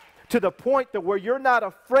 to the point that where you're not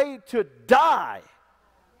afraid to die.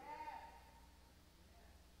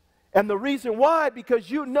 And the reason why, because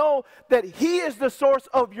you know that He is the source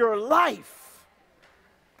of your life.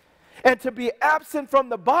 And to be absent from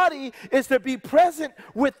the body is to be present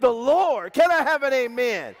with the Lord. Can I have an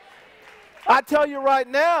amen? I tell you right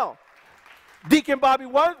now, Deacon Bobby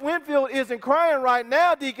Winfield isn't crying right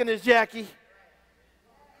now, Deaconess Jackie.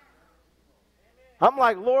 I'm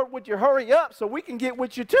like, Lord, would you hurry up so we can get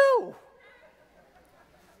with you too?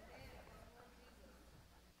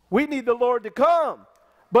 We need the Lord to come.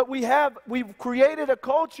 But we've created a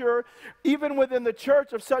culture, even within the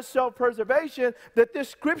church, of such self-preservation that this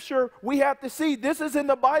scripture we have to see. This is in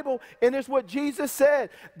the Bible, and it's what Jesus said,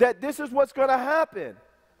 that this is what's going to happen.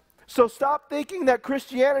 So stop thinking that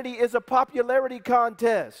Christianity is a popularity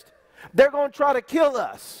contest. They're going to try to kill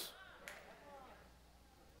us.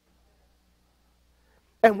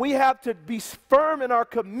 And we have to be firm in our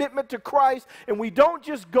commitment to Christ, and we don't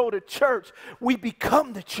just go to church, we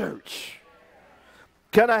become the church.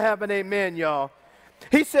 Can I have an amen, y'all?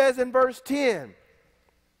 He says in verse 10,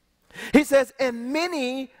 he says, and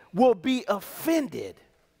many will be offended,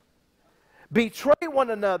 betray one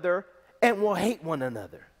another, and will hate one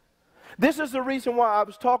another. This is the reason why I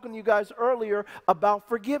was talking to you guys earlier about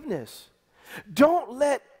forgiveness. Don't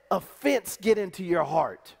let offense get into your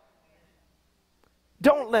heart.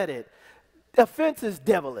 Don't let it. Offense is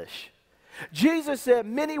devilish. Jesus said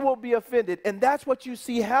many will be offended, and that's what you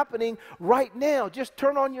see happening right now. Just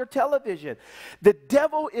turn on your television. The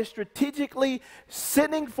devil is strategically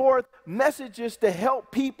sending forth messages to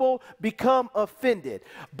help people become offended.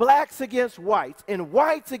 Blacks against whites, and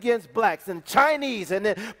whites against blacks, and Chinese, and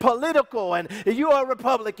then political, and you are a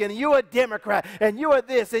Republican, and you are a Democrat, and you are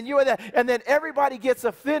this, and you are that, and then everybody gets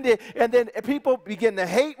offended, and then people begin to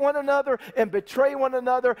hate one another and betray one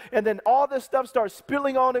another, and then all this stuff starts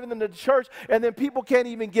spilling on even in the church, and then people can't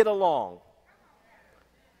even get along.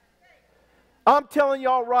 I'm telling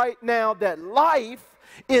y'all right now that life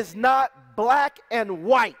is not black and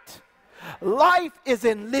white. Life is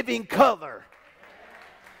in living color.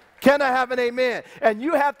 Can I have an amen? And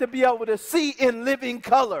you have to be able to see in living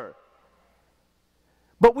color.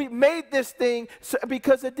 But we made this thing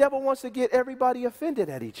because the devil wants to get everybody offended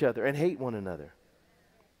at each other and hate one another.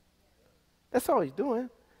 That's all he's doing.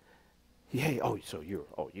 Hey, so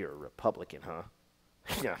you're a Republican, huh?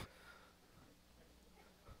 Yeah.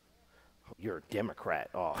 You're a Democrat.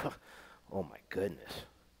 Oh my goodness.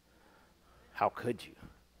 How could you?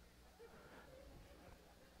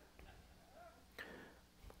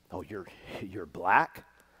 Oh, you're black?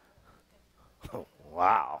 Oh,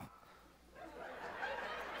 wow.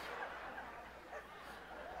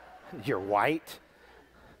 You're white?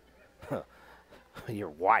 You're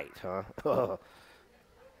white, huh?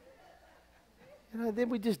 Then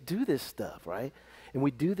we just do this stuff, right? And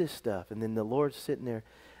we do this stuff, and then the Lord's sitting there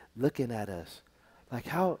looking at us like,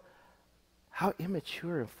 how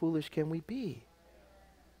immature and foolish can we be?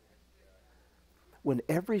 When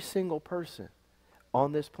every single person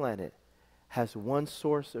on this planet has one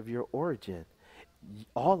source of your origin,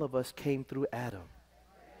 all of us came through Adam.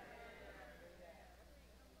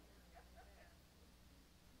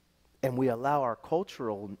 And we allow our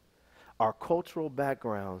cultural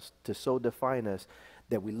backgrounds to so define us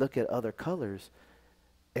that we look at other colors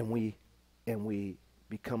and we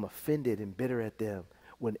become offended and bitter at them,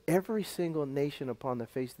 when every single nation upon the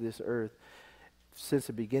face of this earth, since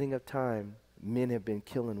the beginning of time, men have been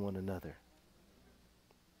killing one another.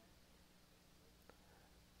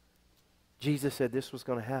 Jesus said this was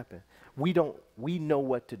going to happen. We know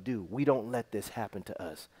what to do. We don't let this happen to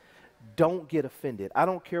us. Don't get offended. I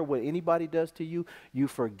don't care what anybody does to you. You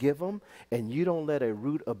forgive them, and you don't let a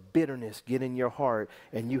root of bitterness get in your heart,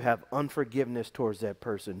 and you have unforgiveness towards that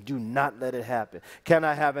person. Do not let it happen. Can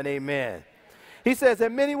I have an amen? He says,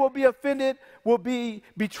 and many will be offended, will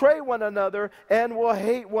betray one another, and will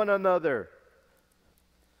hate one another.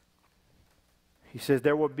 He says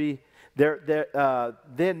then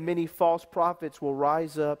many false prophets will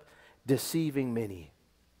rise up, deceiving many.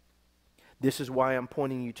 This is why I'm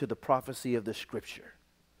pointing you to the prophecy of the Scripture.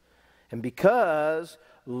 And because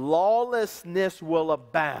lawlessness will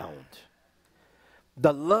abound,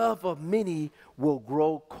 The love of many will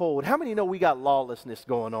grow cold. How many know we got lawlessness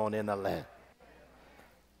going on in the land?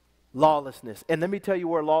 Lawlessness. And let me tell you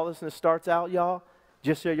where lawlessness starts out, y'all.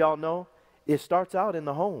 Just so y'all know, it starts out in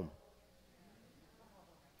the home.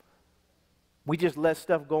 We just let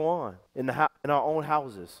stuff go on in our own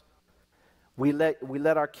houses. We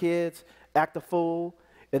let our kids act a fool,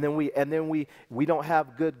 and then we don't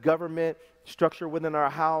have good government structure within our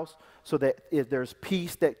house so that if there's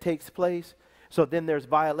peace that takes place. So then there's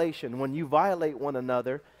violation. When you violate one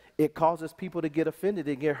another, it causes people to get offended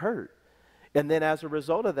and get hurt. And then as a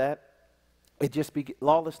result of that,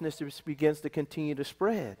 lawlessness just begins to continue to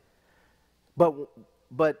spread.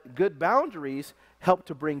 But good boundaries help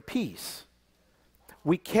to bring peace.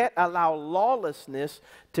 We can't allow lawlessness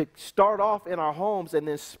to start off in our homes and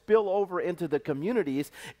then spill over into the communities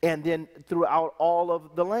and then throughout all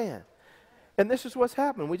of the land. And this is what's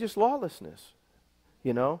happened. We just lawlessness,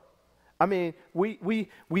 you know. I mean, we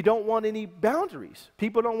don't want any boundaries.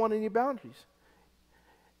 People don't want any boundaries.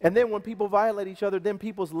 And then when people violate each other, then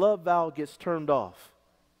people's love vow gets turned off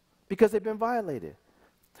because they've been violated.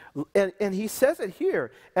 And he says it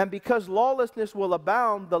here, and because lawlessness will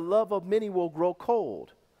abound, the love of many will grow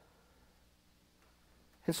cold.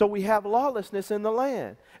 And so we have lawlessness in the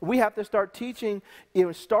land. We have to start teaching,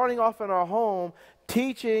 starting off in our home,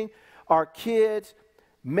 teaching our kids,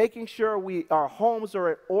 making sure our homes are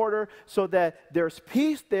in order so that there's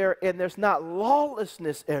peace there and there's not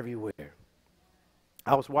lawlessness everywhere.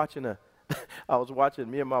 I was watching,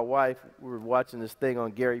 me and my wife, we were watching this thing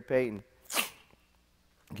on Gary Payton.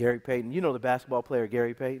 Gary Payton, you know the basketball player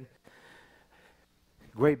Gary Payton?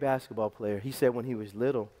 Great basketball player. He said when he was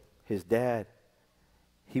little, his dad,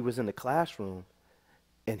 he was in the classroom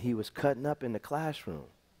and he was cutting up in the classroom.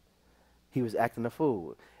 He was acting a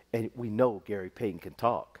fool. And we know Gary Payton can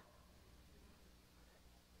talk.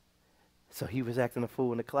 So he was acting a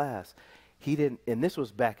fool in the class. He didn't, and this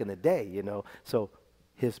was back in the day, you know. So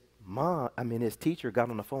his teacher got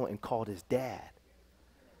on the phone and called his dad.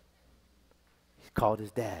 He called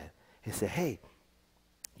his dad and said, "Hey,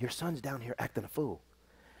 your son's down here acting a fool."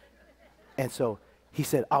 And so he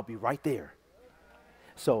said, "I'll be right there."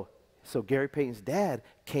 So Gary Payton's dad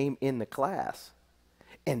came in the class,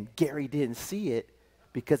 and Gary didn't see it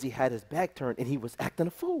because he had his back turned and he was acting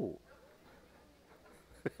a fool.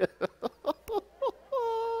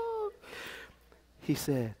 He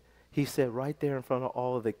said right there in front of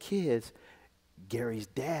all of the kids, Gary's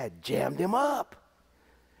dad jammed him up.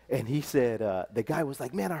 And he said, the guy was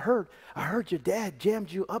like, "Man, I heard your dad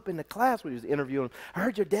jammed you up in the class when he was interviewing him. I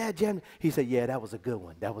heard your dad jammed." He said, "Yeah, that was a good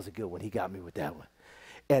one. That was a good one. He got me with that one."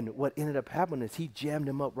 And what ended up happening is he jammed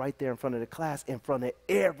him up right there in front of the class, in front of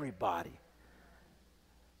everybody.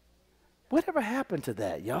 Whatever happened to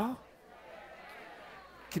that, y'all?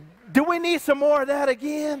 Do we need some more of that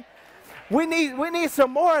again? We need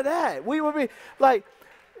some more of that. We would be like,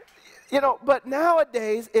 you know, but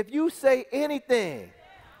nowadays, if you say anything,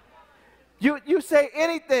 you say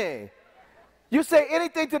anything. You say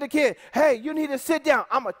anything to the kid, "Hey, you need to sit down.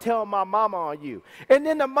 I'm going to tell my mama on you." And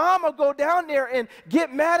then the mama go down there and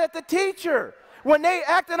get mad at the teacher. When they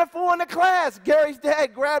acting a fool in the class, Gary's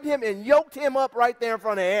dad grabbed him and yoked him up right there in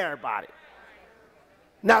front of everybody.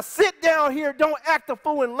 Now sit down here, don't act a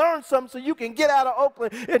fool, and learn something so you can get out of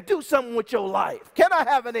Oakland and do something with your life. Can I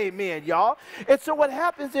have an amen, y'all? And so what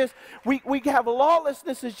happens is we have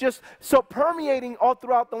lawlessness is just so permeating all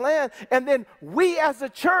throughout the land, and then we as a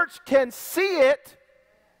church can see it.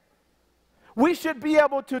 We should be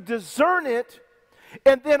able to discern it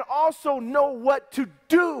and then also know what to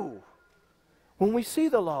do when we see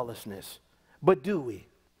the lawlessness. But do we?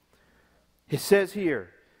 It says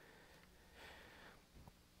here,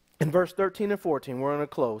 in verse 13 and 14, we're going to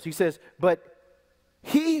close. He says, "But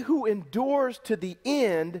he who endures to the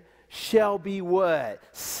end shall be" what?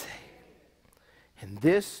 "Saved. And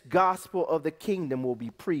this gospel of the kingdom will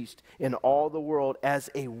be preached in all the world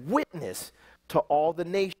as a witness to all the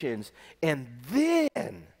nations, and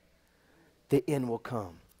then the end will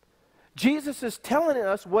come." Jesus is telling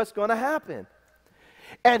us what's going to happen.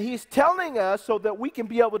 And he's telling us so that we can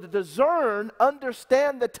be able to discern,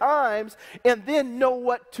 understand the times, and then know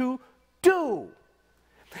what to do.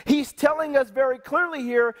 He's telling us very clearly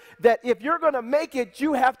here that if you're going to make it,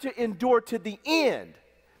 you have to endure to the end.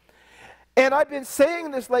 And I've been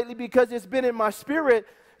saying this lately because it's been in my spirit.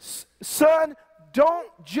 Son,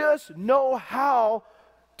 don't just know how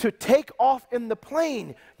to take off in the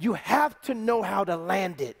plane. You have to know how to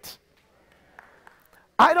land it.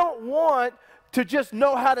 I don't want to just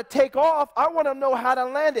know how to take off. I want to know how to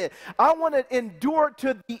land it. I want to endure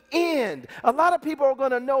to the end. A lot of people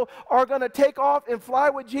are going to take off and fly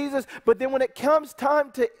with Jesus, but then when it comes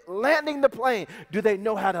time to landing the plane, do they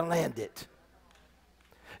know how to land it?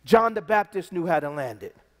 John the Baptist knew how to land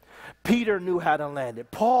it. Peter knew how to land it.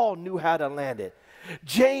 Paul knew how to land it.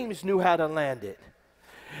 James knew how to land it.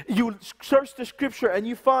 You search the scripture and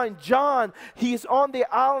you find John, he's on the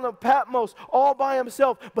island of Patmos all by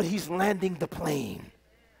himself, but he's landing the plane.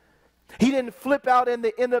 He didn't flip out in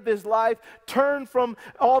the end of his life, turn from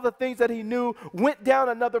all the things that he knew, went down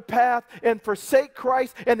another path and forsake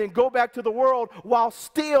Christ and then go back to the world while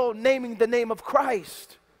still naming the name of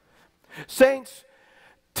Christ. Saints,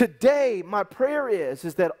 today my prayer is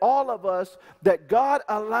that all of us, that God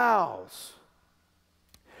allows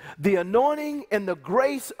the anointing and the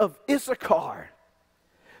grace of Issachar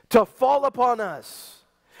to fall upon us,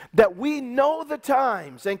 that we know the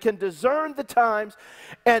times and can discern the times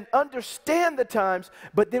and understand the times,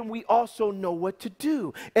 but then we also know what to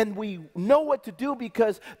do. And we know what to do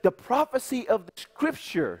because the prophecy of the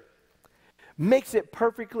scripture makes it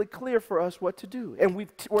perfectly clear for us what to do. And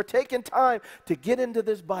we're taking time to get into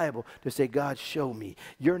this Bible to say, God, show me.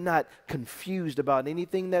 You're not confused about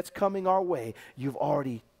anything that's coming our way. You've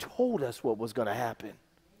already told us what was going to happen.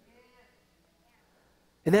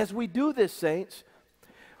 And as we do this, saints,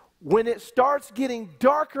 when it starts getting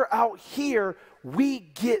darker out here, we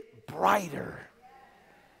get brighter.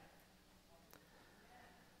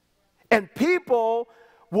 And people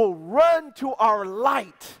will run to our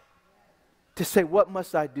light to say, what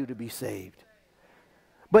must I do to be saved?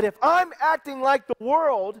 But if I'm acting like the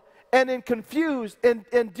world and then confused and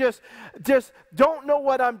just don't know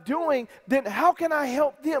what I'm doing, then how can I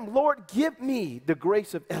help them? Lord, give me the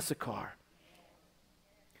grace of Issachar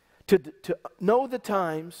to know the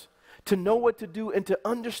times, to know what to do, and to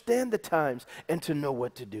understand the times and to know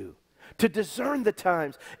what to do. To discern the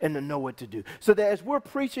times and to know what to do. So that as we're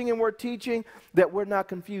preaching and we're teaching, that we're not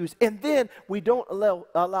confused. And then we don't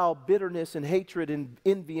allow bitterness and hatred and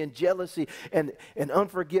envy and jealousy and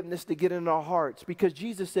unforgiveness to get in our hearts. Because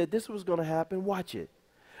Jesus said this was going to happen. Watch it.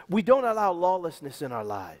 We don't allow lawlessness in our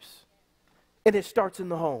lives. And it starts in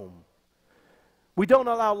the home. We don't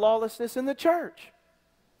allow lawlessness in the church.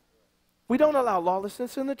 We don't allow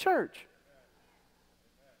lawlessness in the church.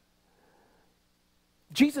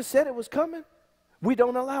 Jesus said it was coming. We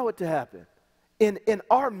don't allow it to happen in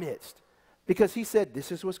our midst because he said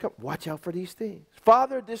this is what's coming. Watch out for these things.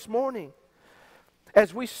 Father, this morning,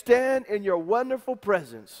 as we stand in your wonderful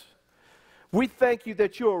presence, we thank you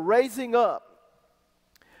that you are raising up,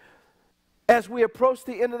 as we approach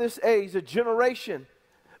the end of this age, a generation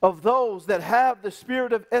of those that have the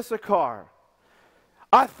spirit of Issachar.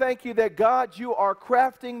 I thank you that, God, you are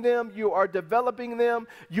crafting them, you are developing them,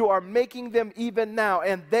 you are making them even now.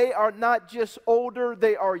 And they are not just older,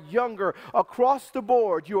 they are younger. Across the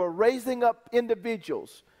board, you are raising up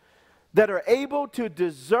individuals that are able to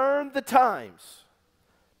discern the times,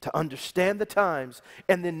 to understand the times,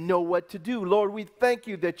 and then know what to do. Lord, we thank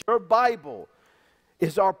you that your Bible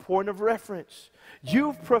is our point of reference.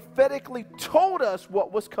 You've prophetically told us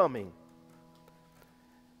what was coming.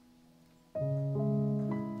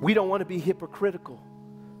 We don't want to be hypocritical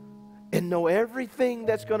and know everything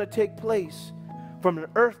that's going to take place from an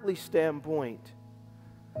earthly standpoint,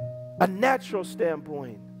 a natural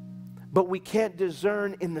standpoint, but we can't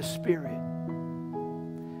discern in the spirit.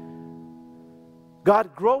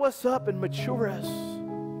 God, grow us up and mature us.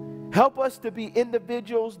 Help us to be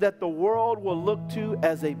individuals that the world will look to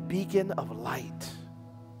as a beacon of light.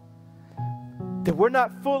 That we're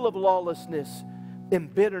not full of lawlessness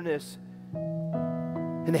and bitterness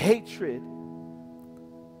and hatred.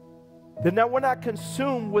 That now we're not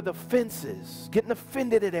consumed with offenses, getting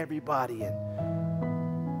offended at everybody and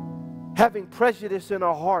having prejudice in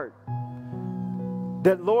our heart.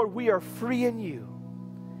 That, Lord, we are free in you.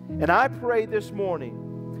 And I pray this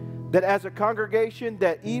morning that as a congregation,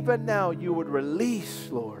 that even now you would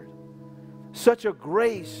release, Lord, such a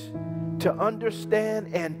grace to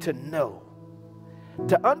understand and to know.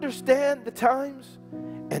 To understand the times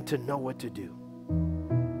and to know what to do.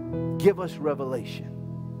 Give us revelation.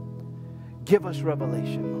 Give us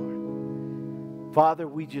revelation, Lord. Father,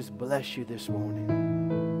 we just bless you this morning.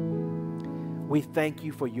 We thank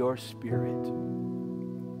you for your Spirit.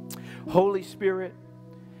 Holy Spirit,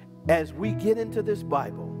 as we get into this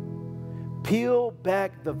Bible, peel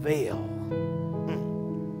back the veil.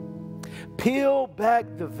 Peel back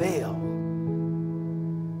the veil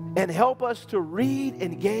and help us to read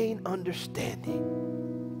and gain understanding.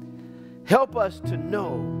 Help us to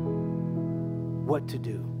know what to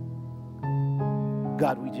do.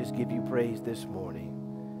 God, we just give you praise this morning,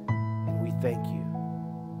 and we thank you.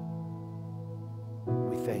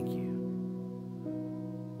 We thank you.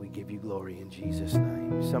 We give you glory in Jesus'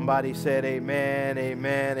 name. Somebody said amen,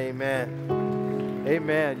 amen, amen.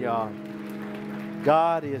 Amen, y'all.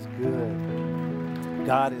 God is good.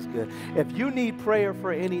 God is good. If you need prayer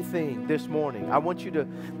for anything this morning, I want you to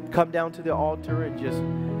come down to the altar and just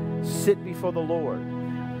sit before the Lord.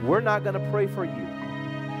 We're not going to pray for you.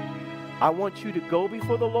 I want you to go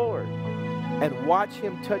before the Lord and watch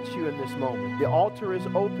him touch you in this moment. The altar is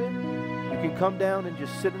open. You can come down and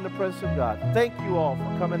just sit in the presence of God. Thank you all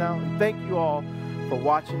for coming out, and thank you all for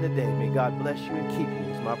watching today. May God bless you and keep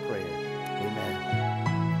you is my prayer. Amen.